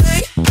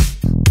away,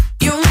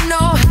 you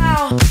know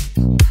how.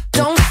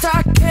 Don't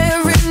start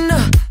caring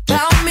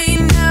about me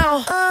now.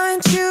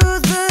 Aren't you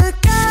the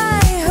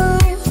guy who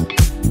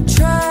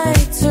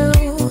tried to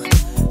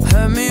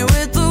hurt me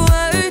with the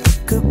word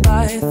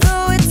goodbye?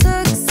 Though it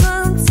took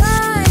some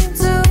time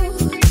to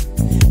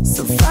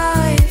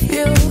survive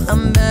you,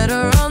 I'm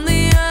better on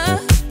the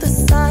other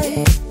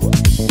side.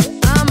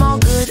 I'm all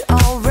good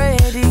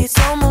already,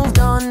 so moved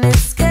on,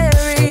 it's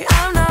scary.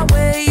 I'm not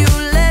where you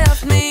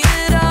left me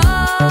at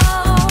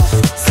all.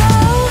 So,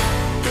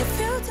 if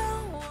you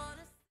don't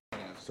wanna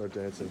Start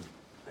dancing.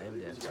 I am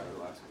dancing.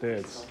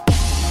 Dance.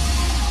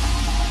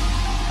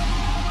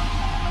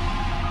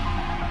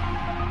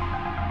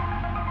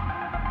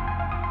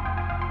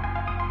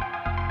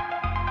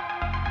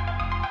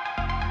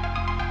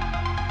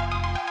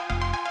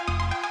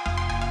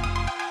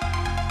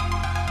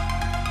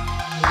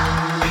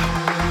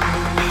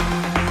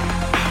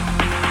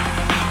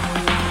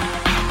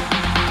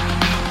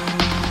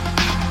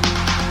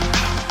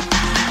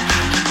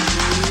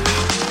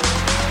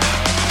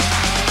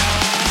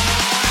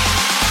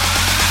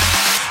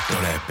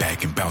 Throw that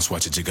back and bounce,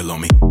 watch it jiggle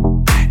on me.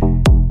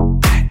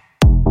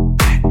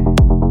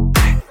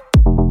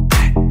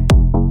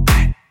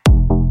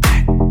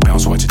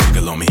 Bounce, watch it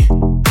jiggle on me.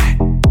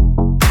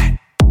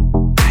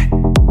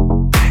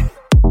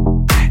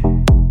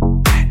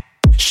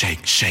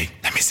 Shake, shake,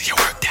 let me see you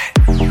work that.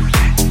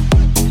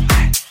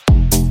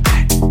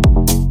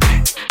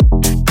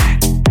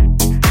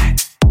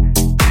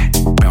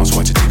 Bounce,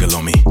 watch it jiggle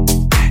on me.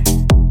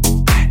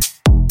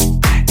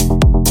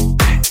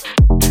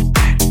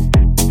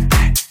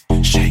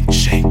 Shake,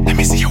 shake, let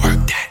me see you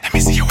work that. Let me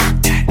see you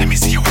work that. Let me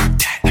see you work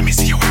that. Let me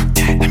see you work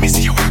that. Let me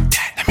see you work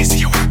that. Let me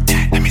see you work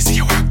that. Let me see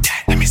you work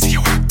that. Let me see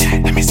you work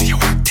that. Let me see you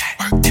work that.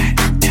 Work that.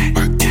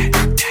 Work that.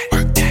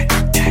 Work that.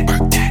 Work that.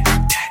 Work that.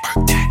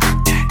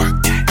 Work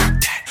that. Work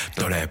that.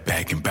 Throw that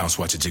back and bounce,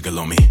 watch it jiggle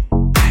on me.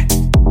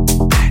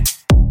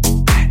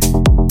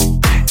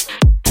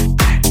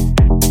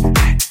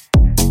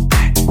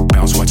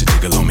 Bounce, watch it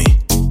jiggle on me.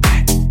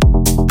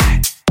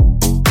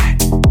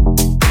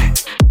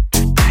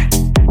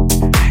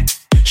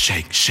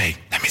 Shake, shake,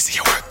 let me see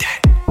you work that.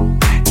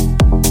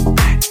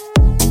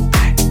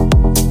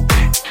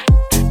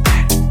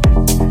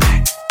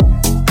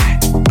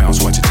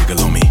 Bounce, watch it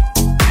jiggle on me.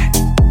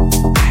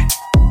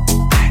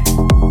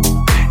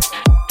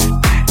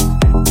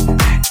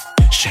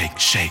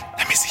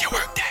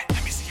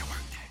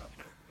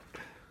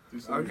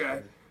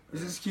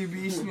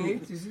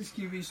 Just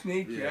give you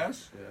sneak,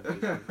 yes?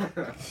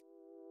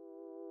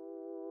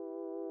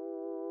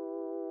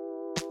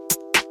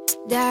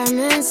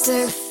 Diamonds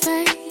look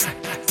fake.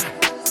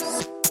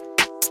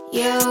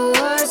 Your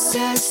words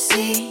are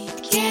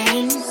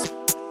sinking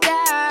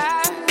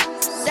down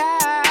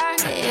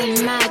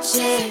in my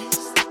chest.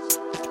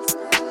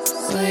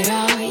 What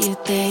are you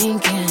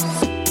thinking?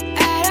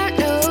 I don't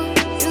know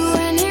you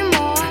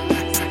anymore.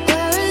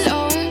 We're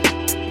alone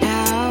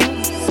now.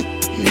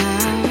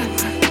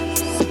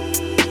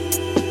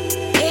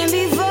 And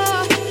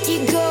before you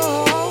go,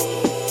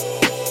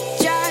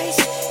 just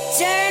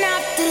turn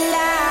off the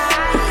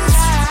lights.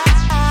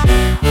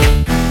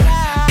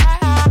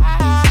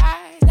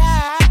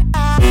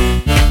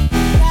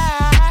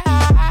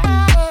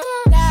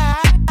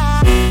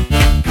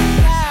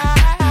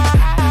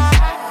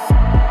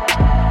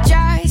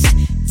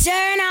 Just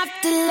turn off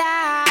the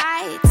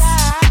lights.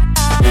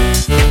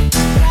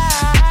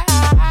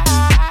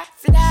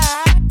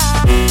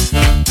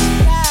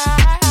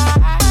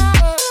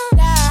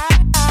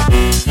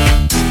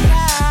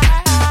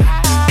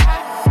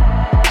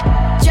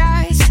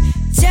 Just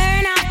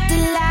turn off the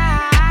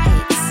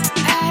lights.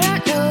 I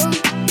don't know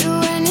you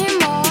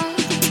anymore.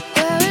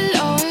 We're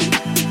alone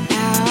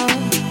now.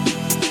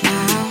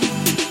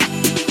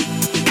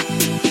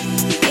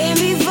 And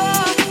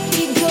before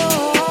you go,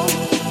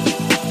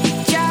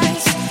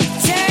 just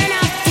turn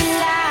off the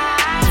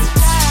lights.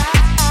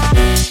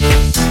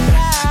 Just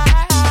turn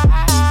off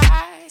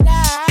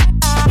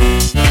the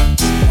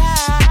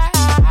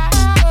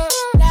lights.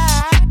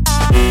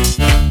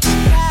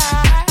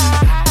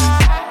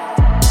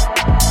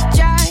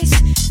 Just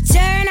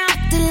turn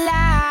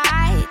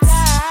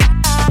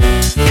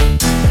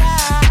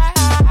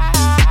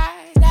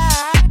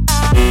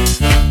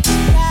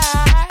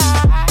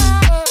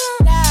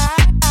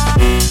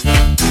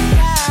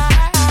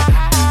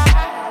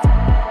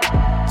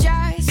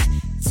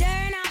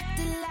off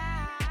the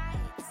lights.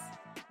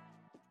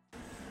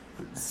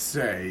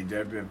 Say,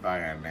 don't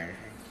fucking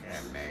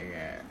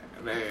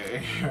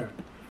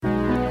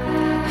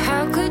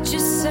How could you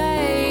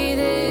say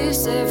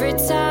this every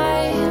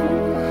time?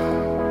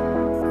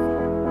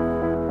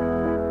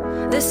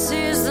 This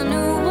is the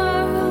new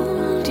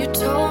world, you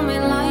told me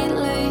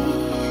lightly.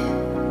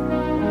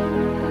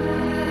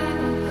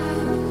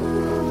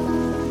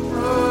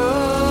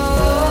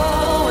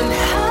 Oh, and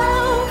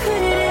how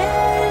could it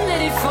end?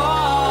 Let it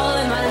fall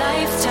in my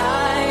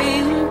lifetime.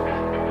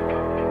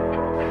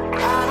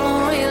 I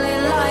don't really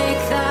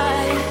like that.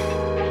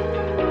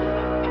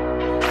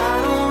 I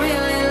don't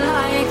really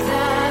like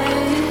that.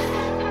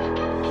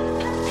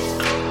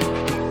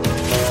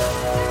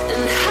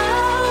 And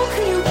how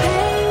can you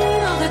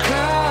paint all the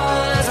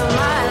colors of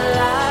my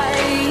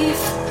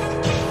life?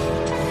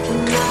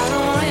 And I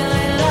don't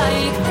really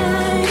like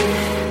that.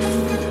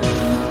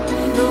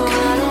 No,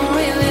 I don't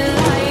really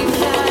like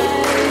that.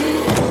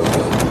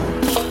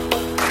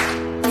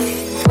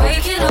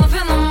 Waking up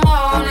in the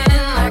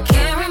morning, I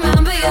can't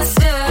remember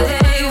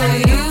yesterday with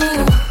you.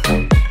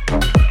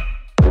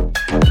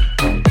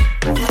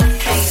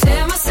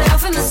 Stare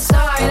myself in the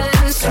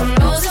silence, who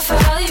knows if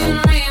I'll even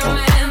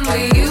remember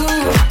you.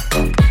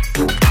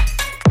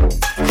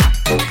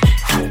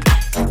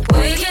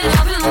 Waking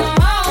up in the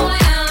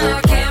morning,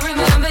 I can't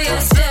remember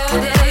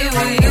yesterday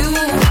with you.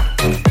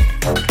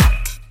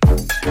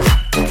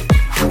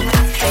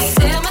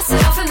 Stare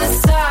myself in the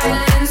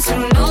silence, who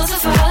knows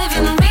if I'll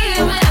even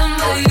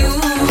remember you.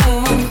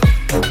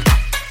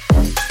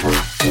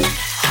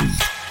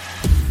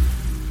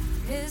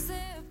 Is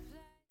there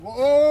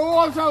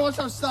What's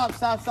up? Stop.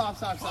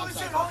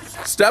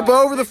 Step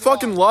over the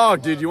fucking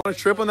log, dude. You want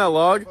to trip on that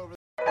log?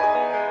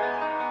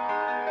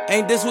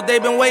 Ain't this what they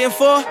been waiting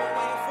for?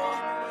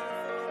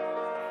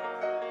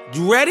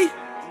 You ready?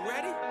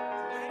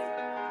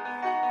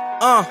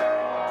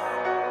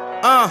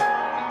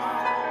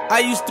 I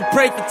used to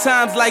pray for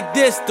times like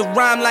this, to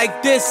rhyme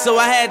like this, so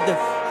I had to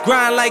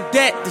grind like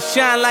that, to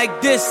shine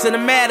like this. In a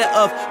matter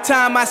of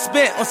time I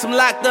spent on some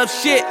locked up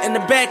shit in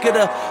the back of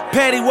the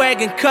paddy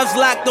wagon, cuffs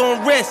locked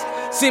on wrist.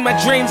 See my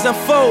dreams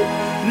unfold,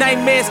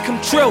 nightmares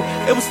come true.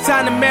 It was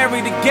time to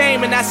marry the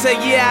game, and I said,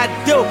 yeah, I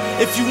do.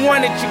 If you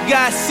want it, you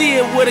gotta see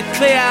it with a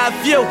clear eye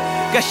view.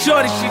 Got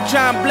shorty, she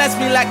tryna bless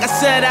me like I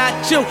said I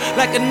chew.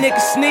 Like a nigga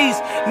sneeze,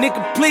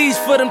 nigga please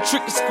for them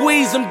trick and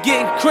squeeze, I'm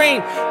getting cream.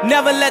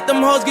 Never let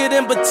them hoes get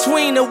in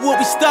between of what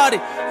we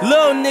started.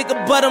 Little nigga,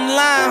 but I'm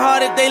lying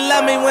hearted. They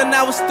love me when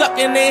I was stuck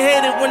and they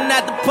hated when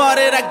I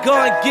departed. I go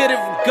and get it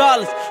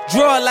regardless.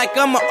 Draw it like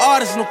I'm an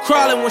artist, no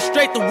crawling. Went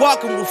straight to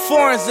walking with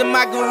foreigns in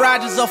my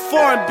garages. All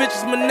foreign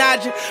bitches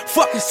menaging,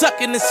 fucking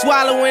sucking and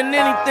swallowing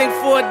anything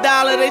for $1.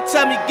 They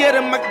tell me get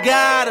him, I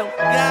got him.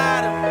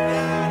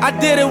 I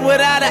did it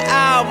without an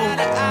album.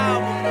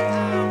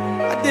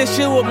 I did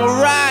shit with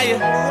Mariah.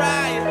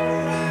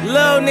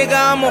 Little nigga,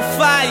 I'm on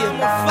fire.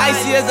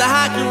 Icy as a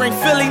hockey ring,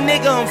 Philly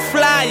nigga, I'm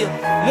flyer.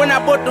 When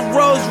I bought the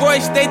Rolls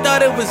Royce, they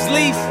thought it was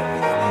lease.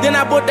 Then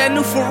I bought that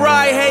new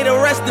Ferrari, hey, to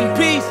rest in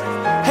peace.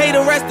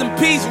 Hater, rest in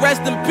peace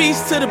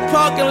to the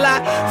parking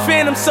lot.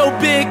 Phantom so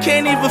big,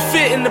 can't even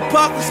fit in the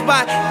parking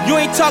spot. You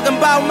ain't talking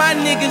about my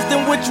niggas,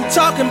 then what you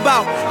talking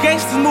about?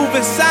 Gangsters move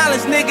in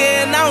silence,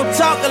 nigga, and I don't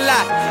talk a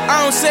lot.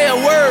 I don't say a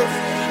word.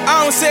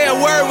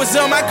 Was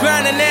on my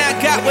grind and now I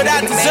got what I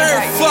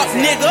deserve. Fuck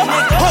nigga.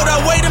 Hold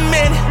up, wait a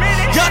minute.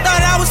 Y'all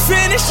thought I was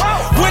finished.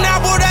 When I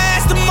bought the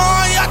ass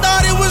tomorrow, y'all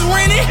thought it was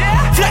rented.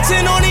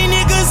 Flexing on these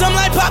niggas, I'm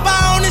like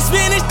Popeye on the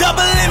spinach.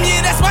 Double M,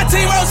 yeah, that's my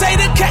team. Rose,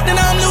 the captain,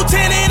 I'm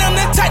lieutenant. I'm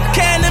the type of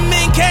can the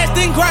men cast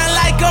and grind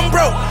like I'm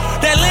broke.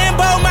 That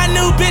Lambo, my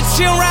new bitch,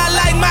 she'll ride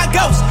like my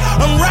ghost.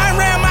 I'm riding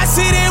around my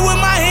city with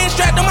my hands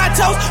strapped on my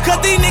toes. Cause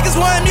these niggas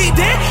want me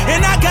dead,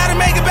 and I gotta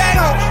make it back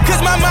home.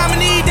 Cause my mama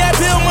need that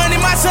bill money,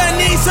 my son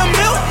needs some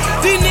milk.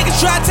 These niggas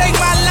try to take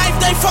my life,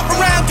 they fuck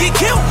around, get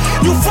killed.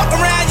 You fuck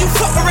around,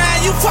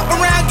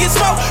 get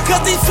smoked.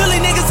 Cause these Philly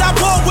niggas I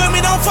pull with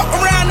me don't fuck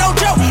around, no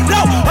joke. No,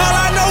 all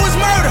I know is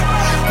murder.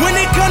 When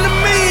it come to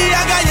me,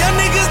 I got young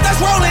niggas that's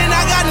rolling.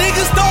 I got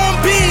niggas throwing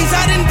bees.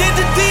 I done did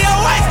the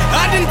DOAs,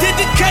 I done did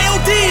the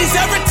KODs.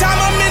 Every time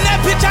I'm in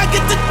that bitch, I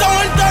get to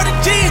throwing 30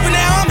 G's. But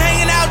now I'm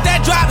hanging out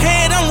that drop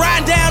head, I'm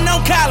riding down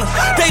no collar.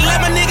 They let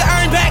my nigga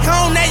earn back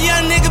home, that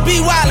young nigga be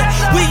wildin'.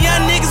 We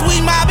young niggas,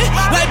 we mobbin',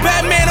 like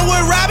Batman and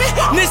with Robin.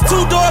 This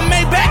two-door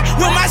Maybach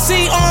with my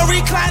seat on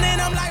reclining.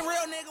 I'm like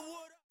real nigga.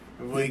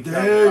 Wake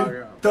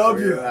up,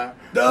 W.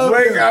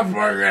 Wake up,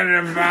 fucking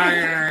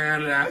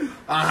hamburger.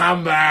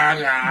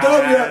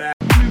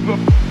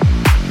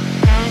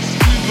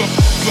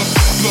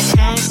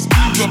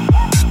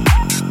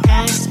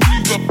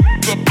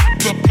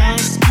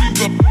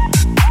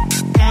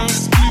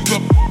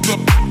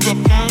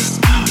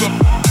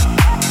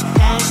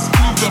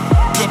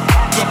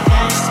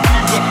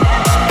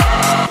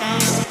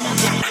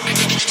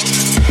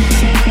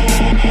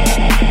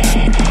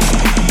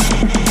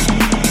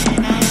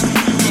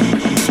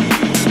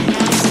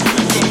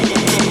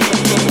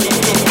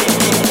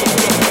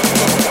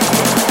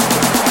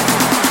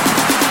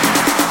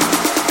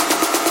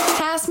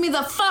 Pass me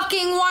the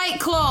fucking White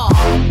Claw.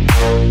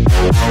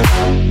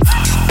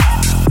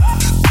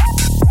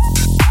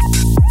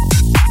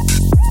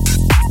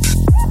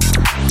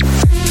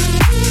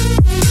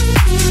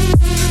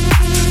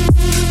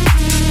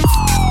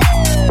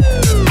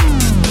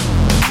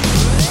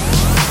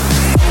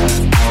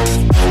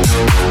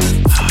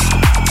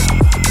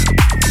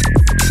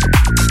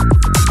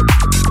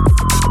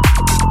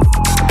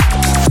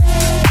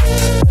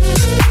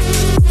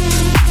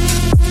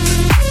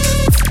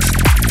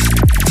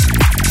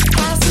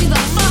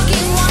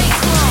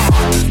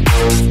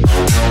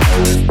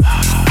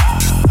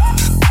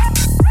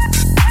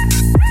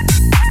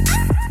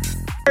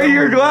 Where are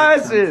your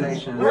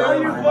glasses? Where are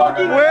your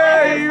fucking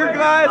Where are your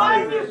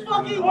glasses?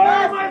 Where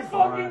are my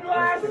fucking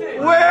glasses?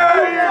 Where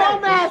are your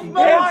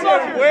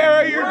Where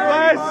are your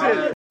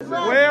glasses?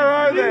 Where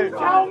are they?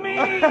 Tell me!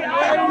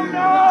 I don't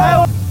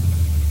know!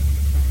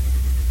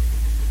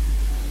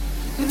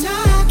 And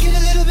I get a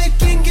little bit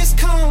Genghis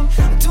Khan. I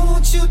don't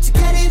want you to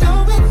get it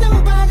on with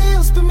nobody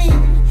else but me.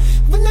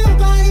 With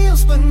nobody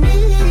else but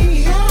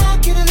me. I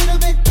get a little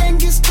bit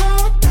Genghis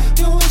Khan.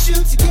 Don't want you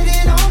to get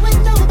it on with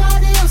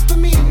nobody else but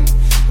me.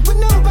 With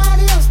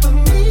nobody else but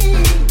me.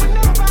 With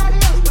nobody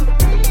else but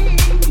me.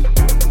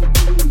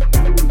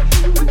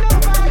 With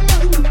nobody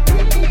else but me. With nobody else but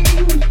me.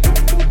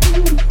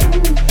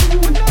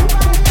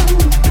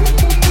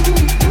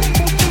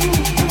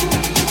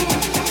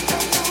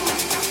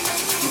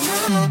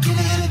 I get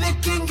a little bit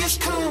Genghis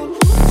Khan.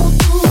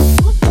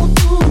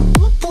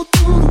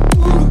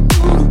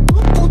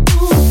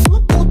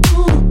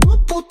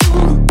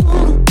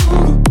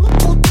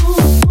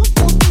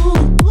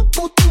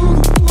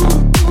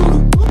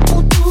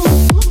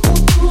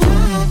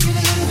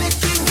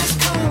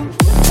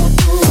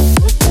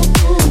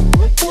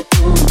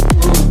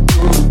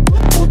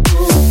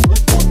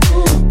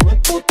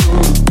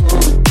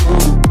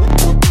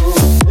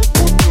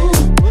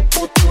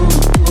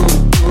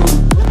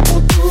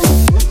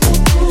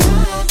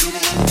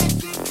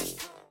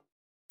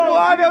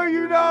 I know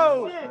you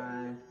know.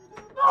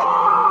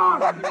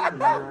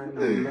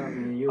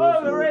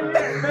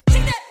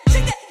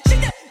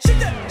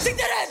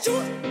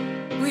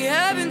 We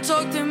haven't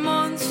talked in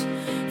months.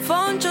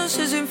 Fun just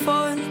isn't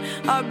fun.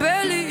 I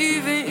barely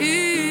even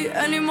eat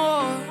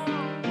anymore.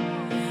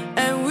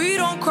 And we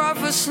don't cry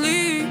for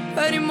sleep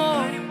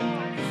anymore.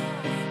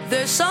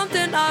 There's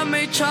something I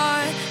may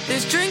try.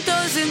 This drink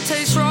doesn't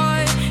taste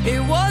right.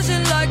 It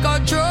wasn't like our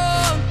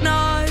drunk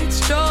nights,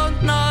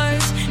 drunk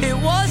nights. It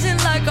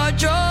wasn't like our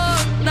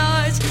drunk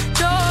nights,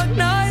 drunk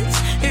nights.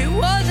 It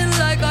wasn't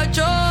like our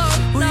drunk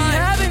nights. We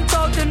haven't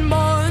talked in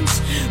months.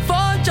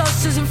 Fun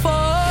just isn't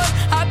fun.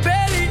 I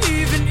barely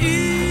even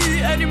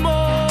eat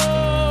anymore.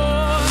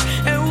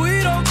 And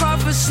we don't cry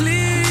for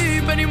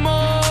sleep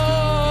anymore.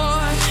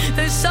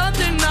 There's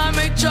something I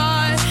may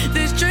try.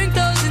 This drink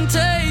doesn't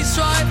taste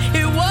right.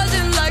 It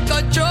wasn't like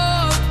our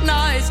drunk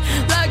nights,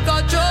 like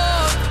our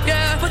drunk,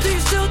 yeah. But do you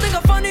still think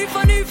I'm funny,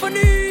 funny,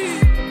 funny?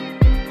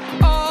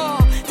 Oh,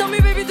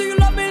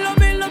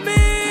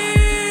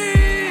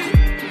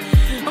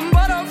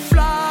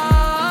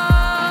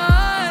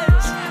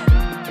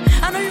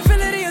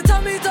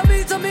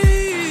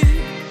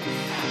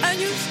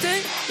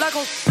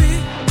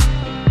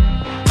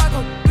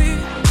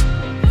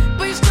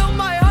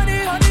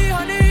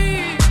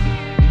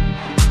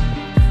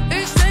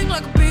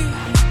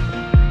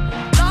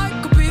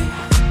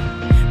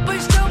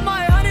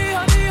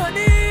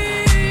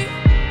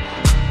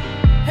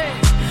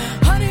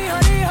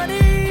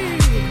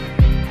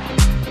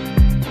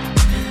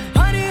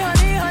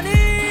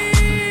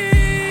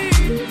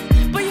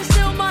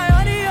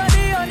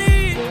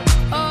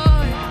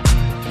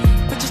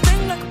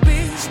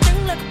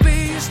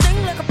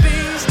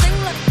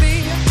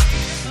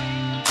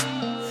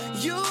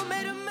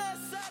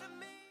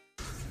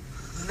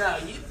 No,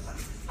 you fuck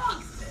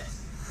that.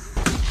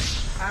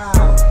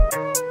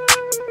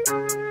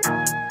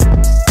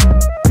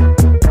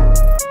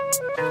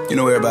 You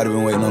know everybody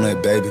been waiting on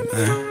that baby,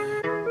 man.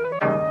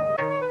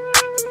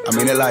 I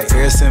mean, it like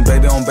ever since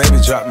baby on baby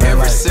drop, man.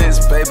 Ever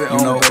since baby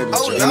on baby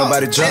drop. Ain't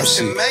nobody drop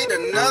shit.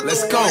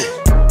 Let's go.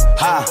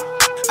 Ha.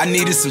 I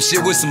needed some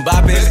shit with some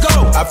bop in it. Let's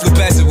go. I flew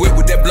past the whip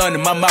with that blunt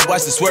in my mouth,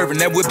 watched it swerving.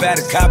 That whip had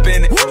a cop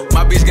in it.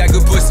 My bitch got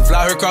good pussy,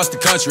 fly her across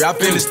the country. I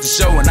finished the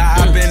show and I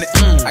hop in it.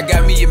 I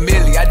got me a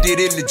milli, I did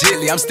it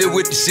legitly. I'm still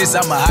with the shits,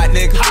 I'm a hot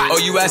nigga.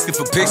 Oh, you asking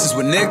for pictures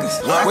with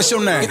niggas? What's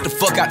your name? Get the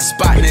fuck out the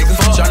spot, nigga.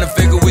 Tryna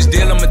figure which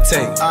deal I'ma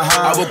take.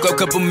 I woke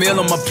up, couple meal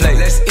on my plate.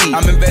 Let's eat.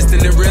 I'm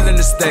investing in real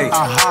estate.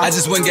 I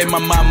just went and gave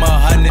my mama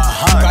 100.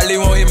 Probably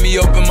won't hear me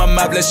open my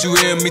mouth, bless you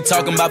hear me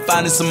talking about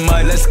finding some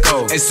money. Let's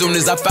go. As soon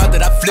as I found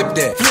that, I flipped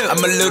that.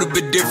 I'm a little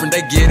bit different, they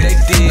get it.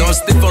 No, I'm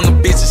stiff on the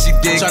bitch and she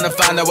dig. Tryna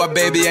find out why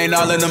baby ain't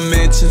all in the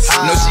mentions.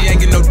 No, she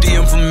ain't get no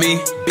DM from me.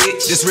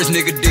 Bitch, this rich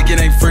nigga dick, it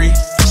ain't free.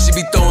 She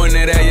be throwing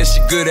that at, yeah,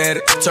 she good at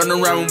it. Turn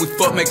around when we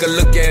fuck, make her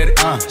look at it.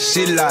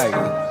 She like,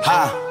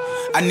 ha.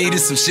 I needed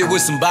some shit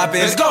with some bop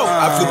in it. Let's go.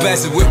 I flew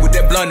past the whip with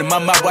that blunt in my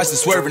mouth, watched it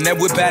swerving.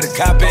 That whip had a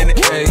cop in it.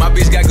 My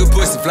bitch got good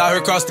pussy, fly her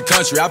across the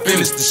country. I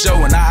finished the show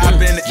and I hop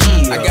in it.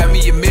 I got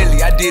me a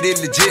milli, I did it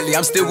legitly.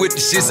 I'm still with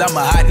the shits, I'm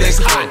a hot nigga.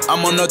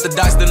 I'm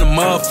unorthodox than a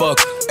motherfucker.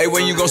 Hey,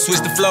 when you gon'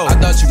 switch the flow? I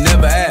thought you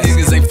never asked.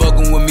 Niggas ain't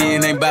fucking with me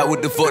and ain't bout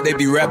what the fuck they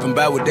be rapping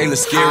about, what they look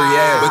scary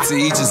ass. But to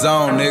each his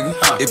own, nigga.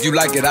 If you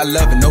like it, I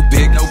love it, no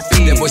big, no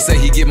fee. That boy say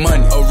he get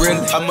money. Oh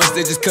really? How much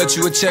they just cut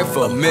you a check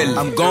for? $1 million.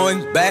 I'm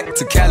going back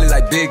to Cali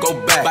like big, go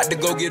back. About to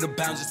go get a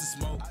pound just to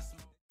smoke.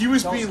 He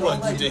was being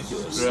like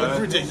ridiculous. Like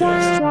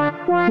ridiculous.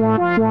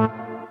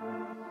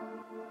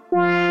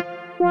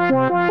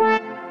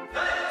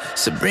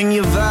 So bring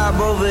your vibe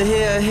over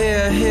here,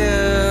 here,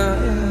 here.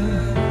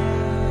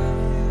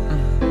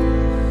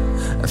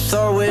 And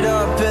throw it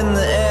up in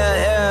the air,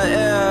 air,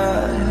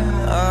 air.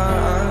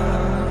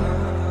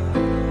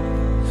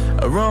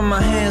 I run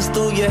my hands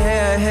through your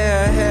hair,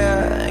 hair,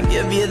 hair. And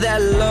give you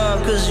that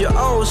love, cause you're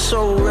oh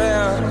so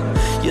rare.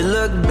 You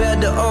look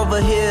better over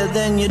here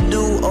than you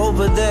do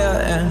over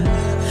there.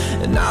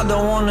 And I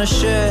don't wanna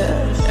share.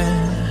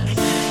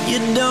 You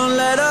don't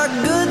let a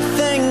good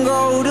thing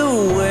go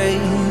to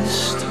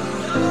waste.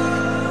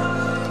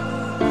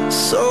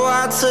 So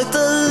I took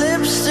the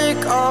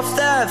lipstick off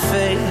that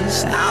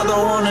face. I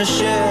don't wanna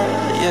share,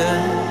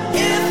 yeah.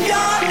 If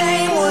your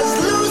name was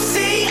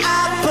Lucy,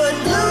 I'd put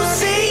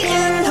Lucy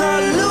in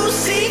her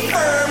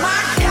Lucifer.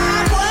 My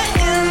God, what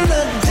in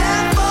the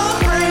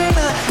devil? Bring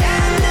the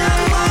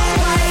animal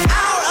right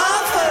out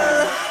of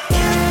her.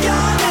 If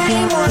your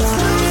name was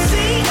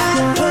Lucy,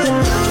 I'd put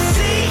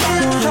Lucy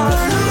in her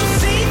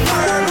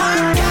Lucifer. My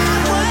God,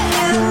 what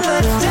in the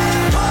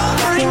devil?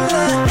 Bring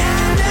the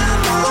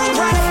animal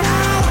right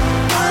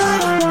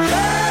out of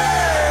her.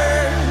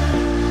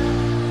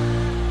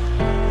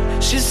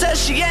 She said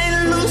she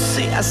ain't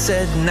Lucy, I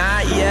said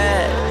not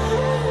yet.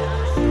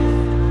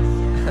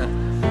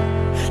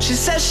 She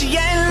said she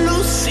ain't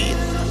Lucy,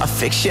 I'll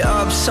fix you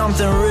up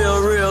something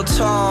real, real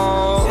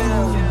tall.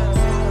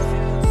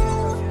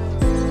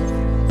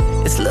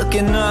 It's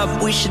looking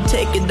up, we should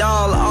take it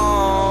all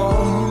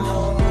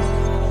off.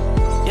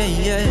 Yeah,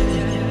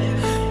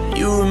 yeah.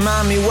 You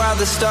remind me why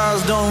the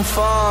stars don't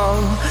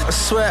fall. I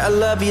swear I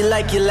love you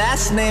like your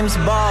last name's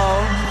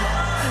Ball.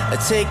 I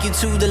take you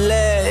to the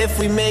lair if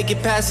we make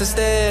it past the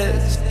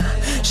stairs.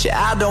 Shit,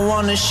 I don't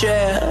wanna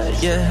share,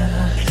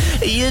 yeah.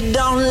 You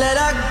don't let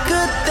a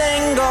good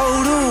thing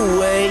go to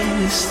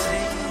waste.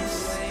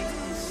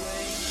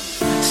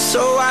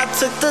 So I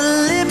took the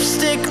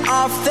lipstick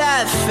off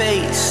that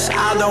face.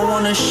 I don't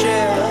wanna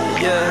share,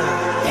 yeah.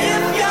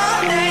 If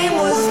your name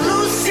was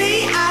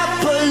Lucy,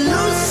 I'd put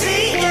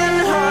Lucy in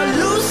her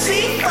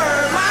Lucifer.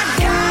 My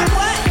God,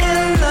 what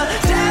in the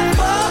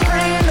devil?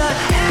 Bring the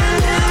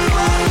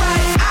animal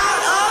right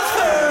out of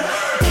her.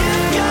 If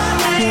your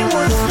name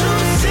was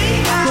Lucy,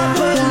 I'd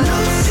put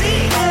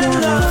Lucy in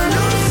her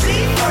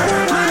Lucifer.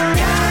 My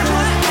God,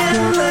 what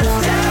in the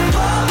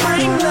devil?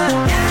 Bring the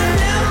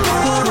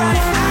animal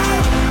right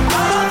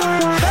out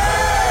of her.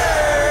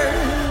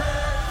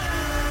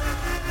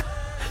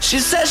 She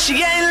said she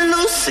ain't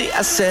Lucy,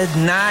 I said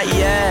not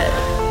yet.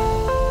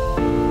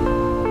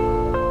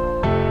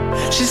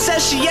 She said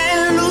she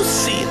ain't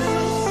Lucy.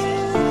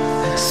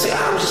 Say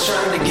I'm just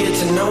trying to get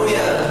to know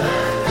ya.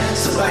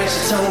 So bite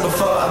your tongue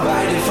before I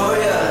bite it for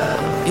ya.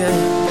 Yeah.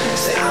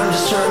 Say I'm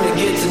just trying to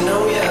get to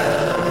know ya.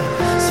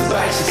 So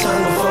bite your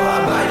tongue before I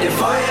bite it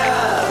for ya.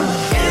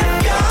 If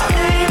your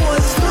name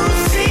was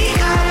Lucy,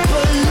 I'd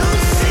put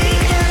Lucy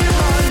in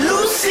her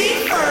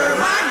Lucifer.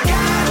 My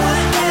God,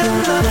 what in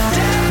the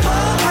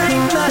devil?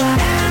 Bring the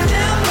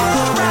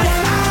animal right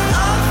out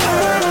of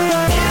her.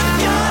 If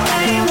your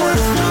name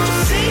was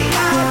Lucy,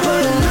 I'd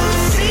put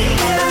Lucy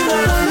in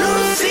her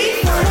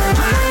Lucifer.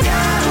 My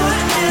God, what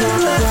in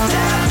the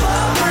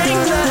devil?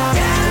 Bring the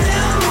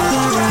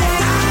animal right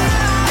out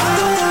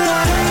of her.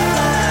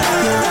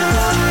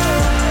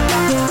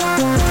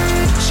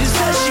 She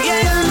said she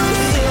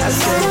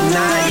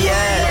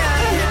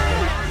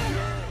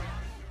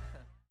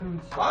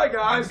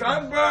guys,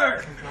 I'm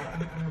Bert.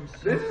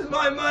 This is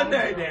my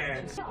Monday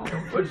dance.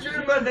 What's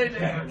your Monday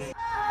dance?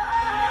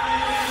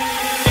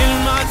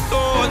 In my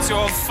thoughts,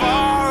 you're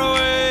far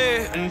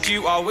away, and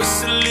you are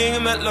whistling a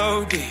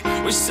melody,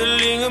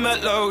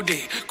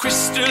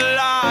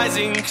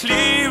 crystallizing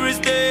clear as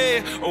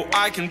day. Oh,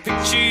 I can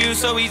picture you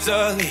so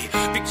easily,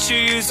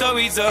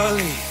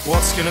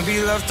 What's gonna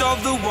be left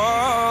of the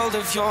world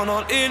if you're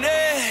not in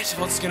it?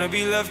 What's gonna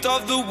be left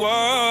of the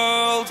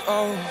world?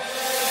 Oh.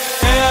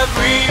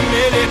 Every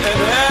minute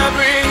and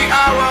every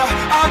hour,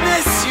 I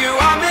miss you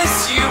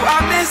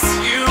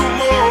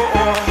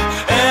more.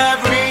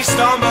 Every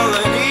stumble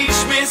and each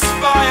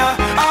misfire,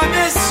 I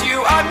miss you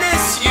more. I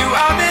miss you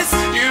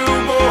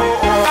more.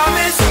 I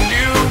miss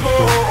you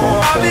more.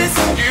 I miss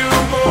you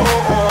more.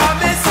 I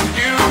miss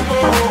you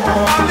more.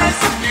 I miss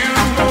you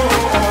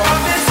more. I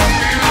miss you.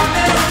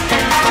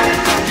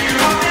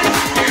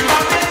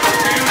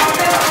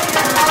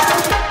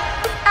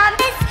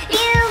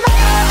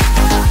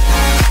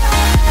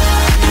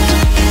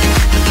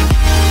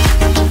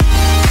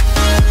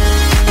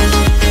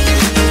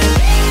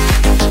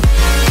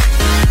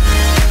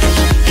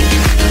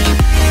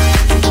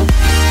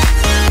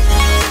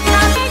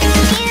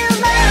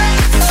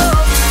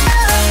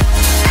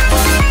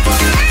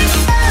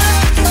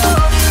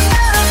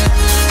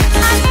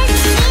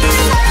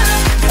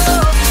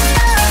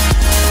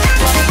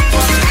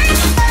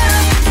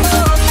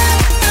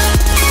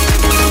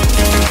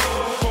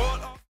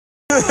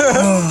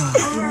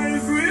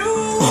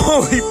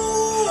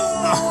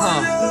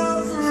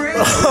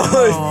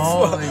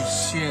 Holy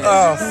shit.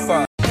 Oh,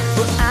 fuck.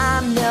 But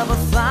I never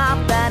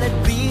thought that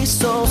it'd be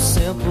so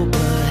simple,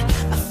 but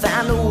I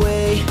found a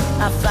way.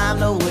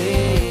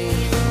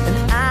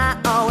 And I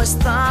always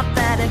thought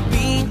that it'd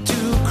be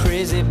too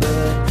crazy,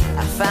 but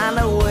I found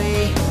a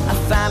way.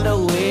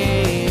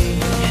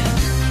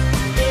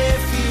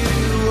 If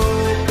you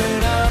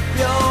open up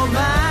your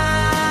mind,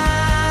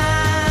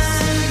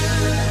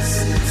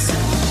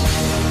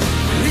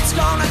 it's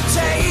gonna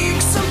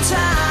take some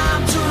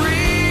time to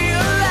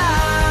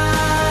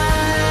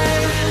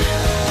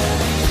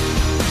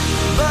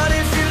but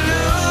if you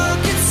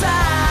look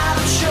inside,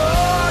 I'm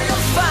sure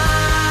you'll find.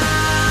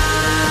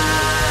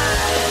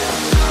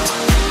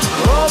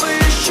 Over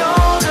your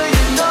shoulder,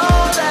 you know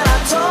that I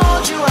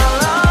told you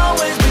I'll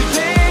always be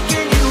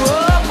picking you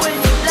up when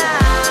you're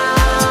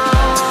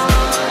down.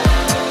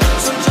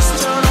 So just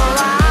turn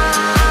around.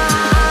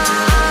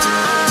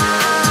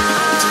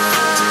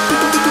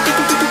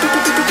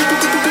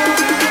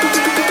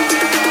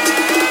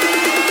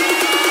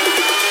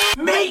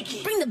 Make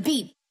it. Bring the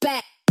beat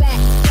back.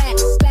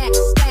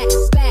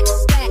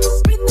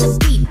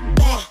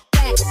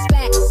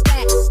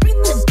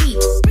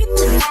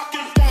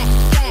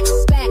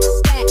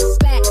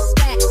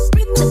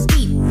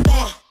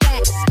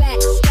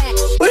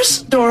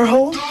 Where's the door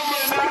hole?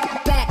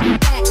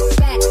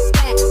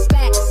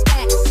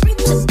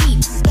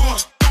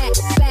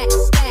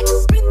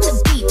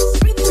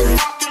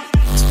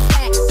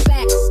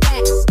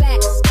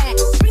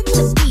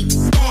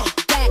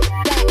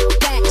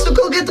 So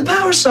go get the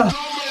power saw.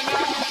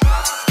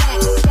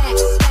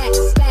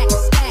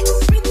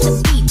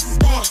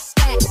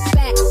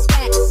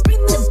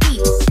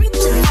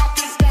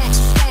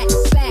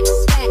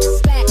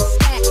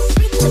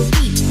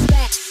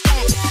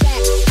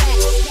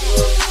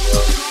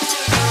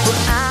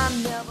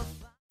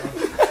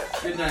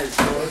 Good night,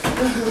 boys.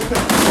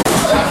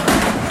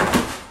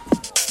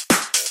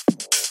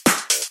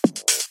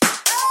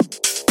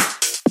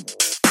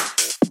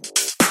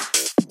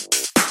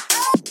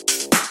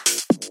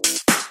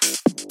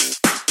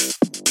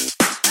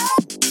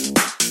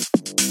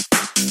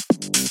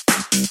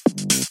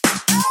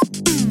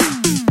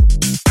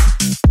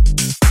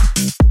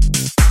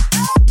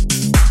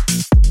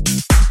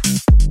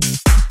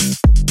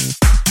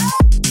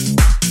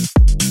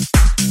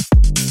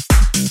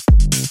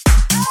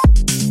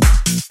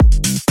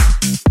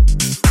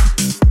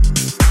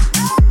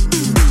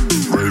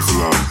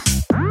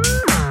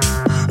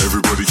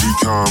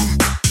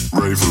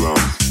 Rave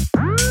alarm.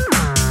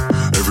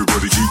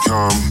 Everybody keep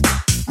calm.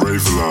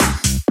 Rave alarm.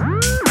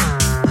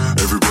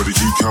 Everybody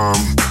keep calm.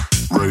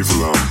 Rave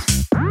alarm.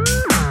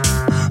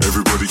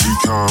 Everybody keep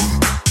calm.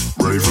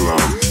 Rave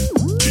alarm.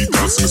 Keep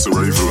dancing, it's a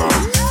rave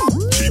alarm.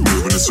 Keep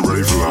moving, it's a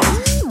rave alarm.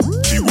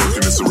 Keep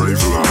working, it's a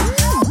rave alarm.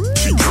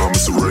 Keep calm,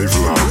 it's a rave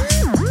alarm.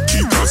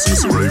 Keep dancing,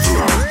 it's a rave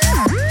alarm.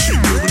 Keep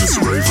moving, it's a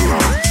rave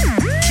alarm.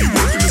 Keep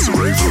working, it's a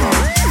rave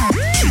alarm.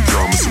 Keep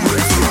calm, it's a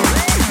rave alarm.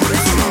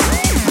 Rave alarm.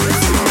 Rave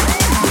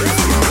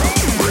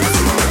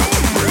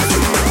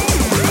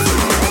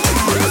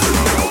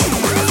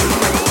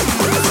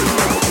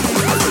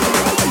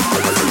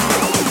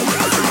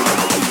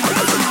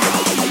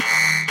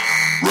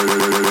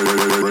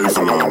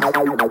alarm.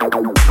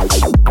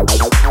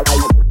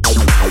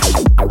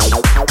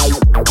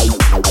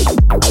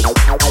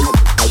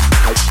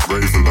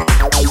 Rave alarm. Rave alarm.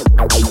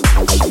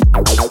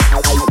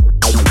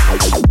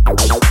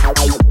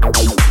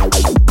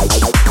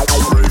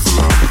 Rave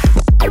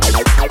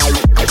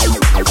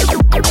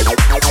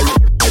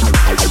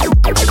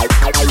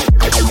alarm.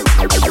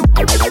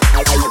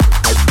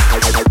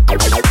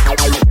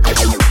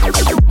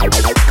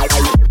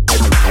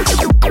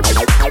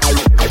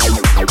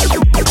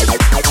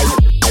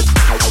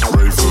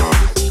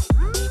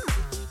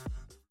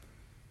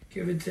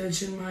 Baby,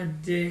 touching my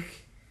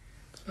dick,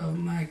 of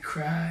my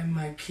cry,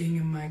 my king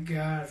and my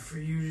God, for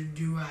you to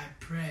do I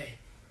pray.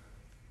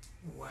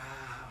 Wow.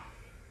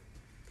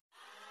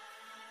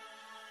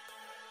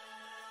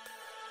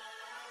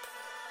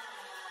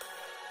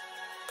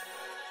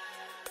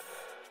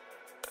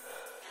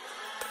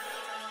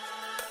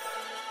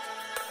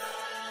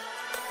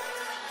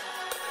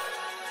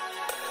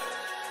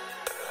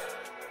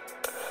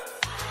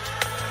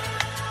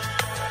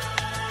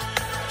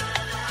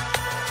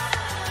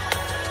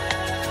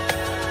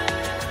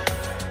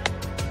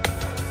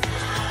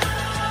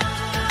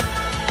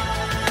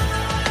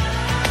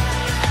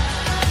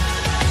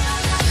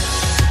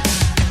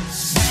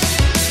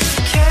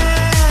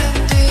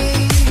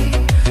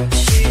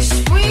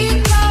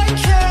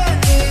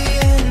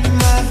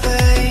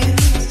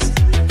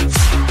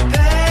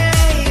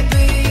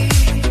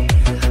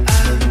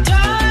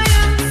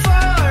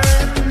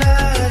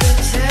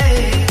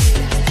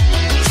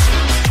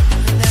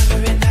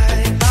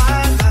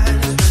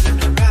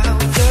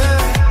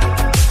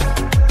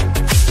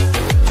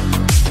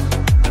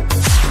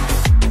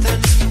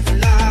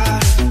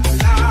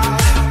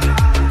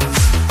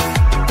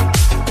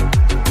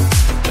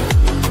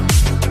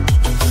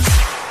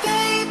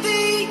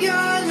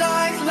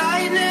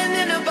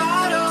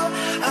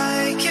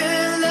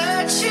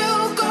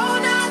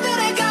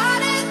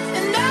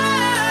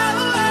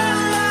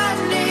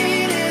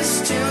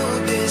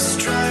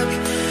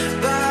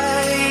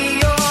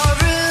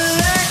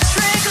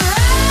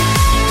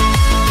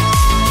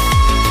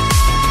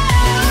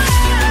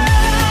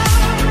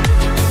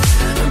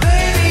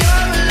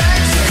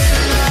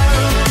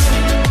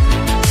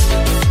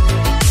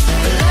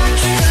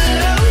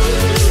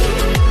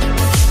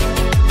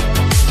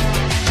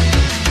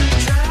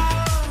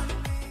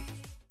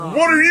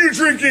 What are you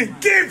drinking?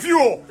 Game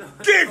Fuel!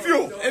 Game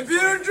Fuel! If you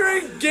don't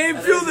drink Game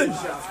Fuel, then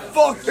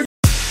fuck you.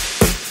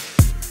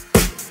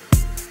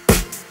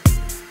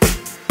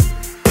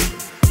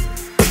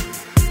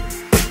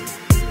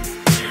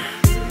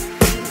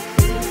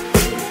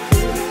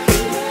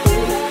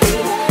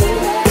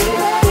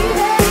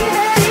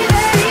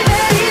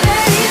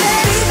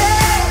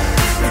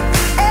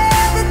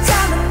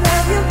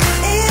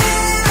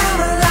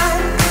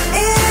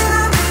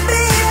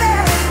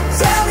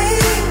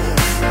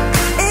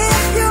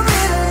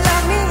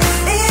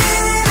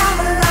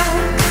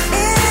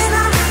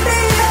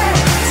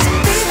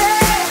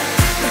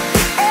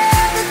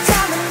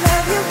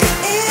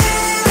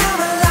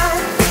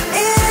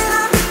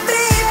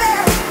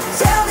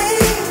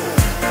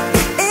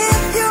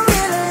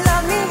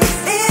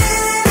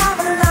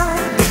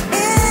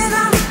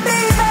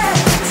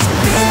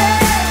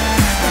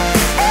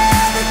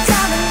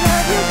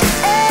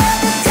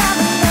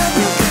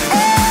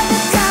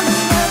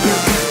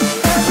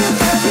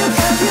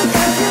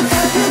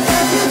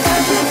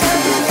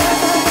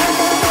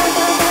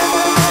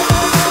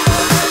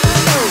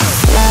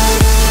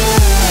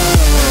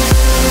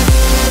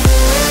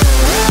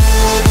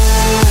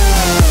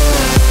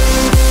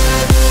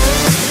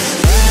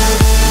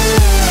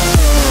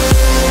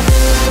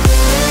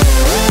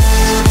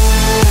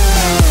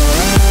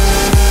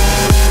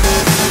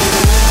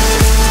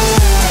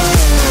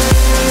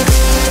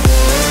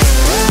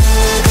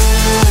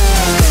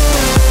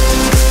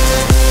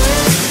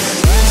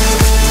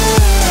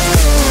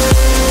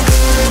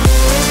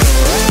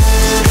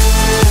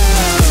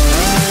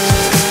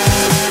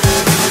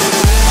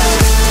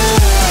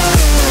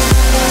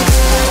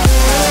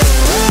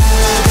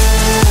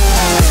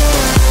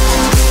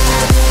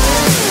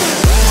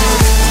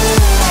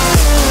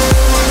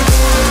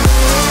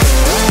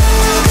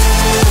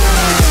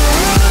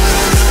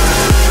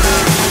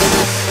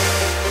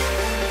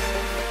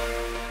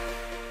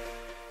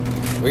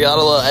 We got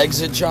a little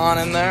exit John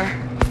in there.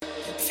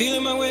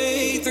 Feeling my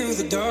way through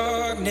the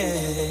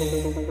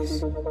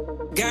darkness,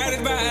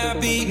 guided by a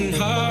beating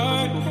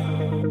heart.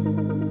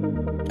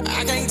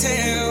 I can't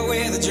tell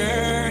where the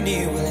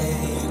journey will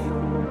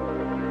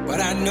end,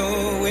 but I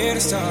know where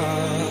to start.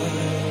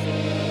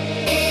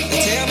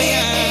 They tell me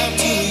I'm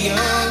too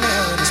young to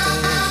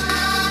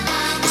understand.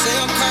 They say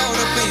I'm caught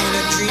up in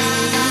a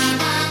dream.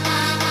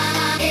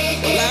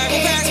 Well, life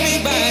will pass me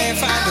by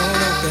if I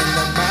don't open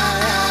up my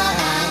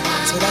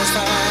eyes, so that's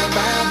fine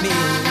by me.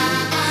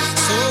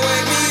 So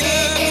wake me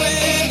up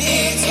when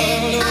it's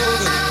all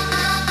over,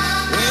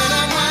 when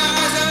I'm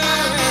wiser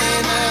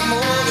and I'm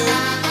older.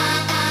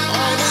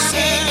 All this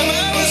time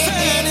I was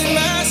finding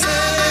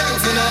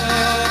myself, and I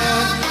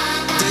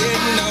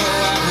didn't know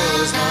I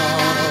was hard.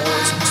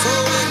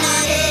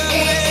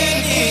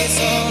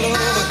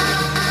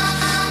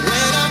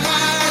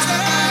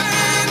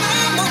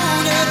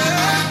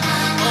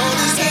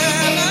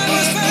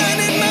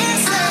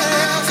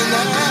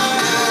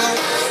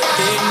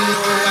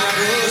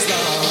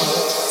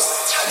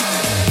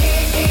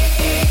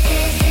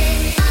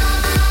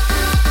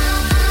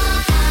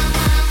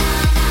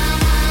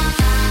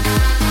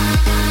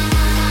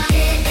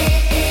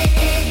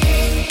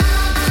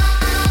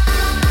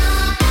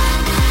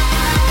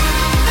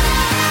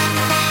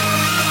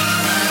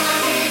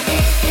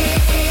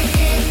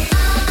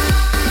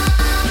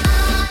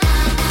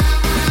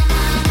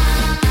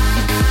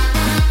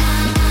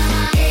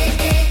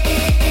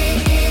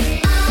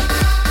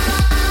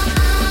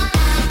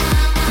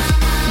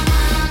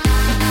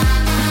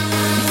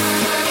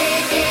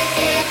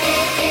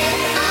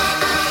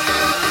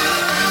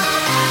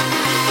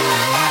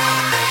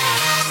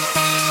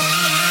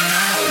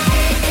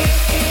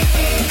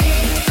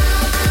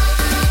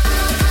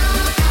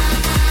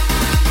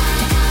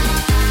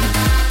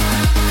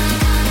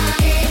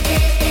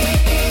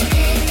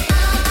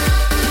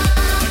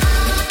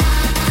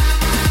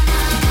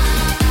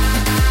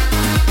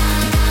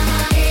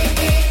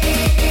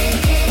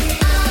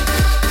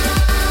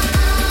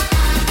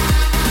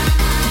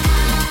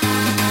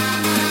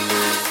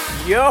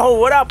 Yo,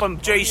 what up?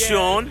 I'm Jay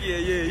Sean.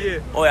 Yeah.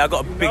 Oh, yeah, I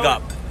got a big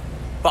up.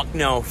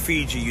 Bucknell,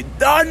 Fiji. You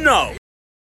don't know.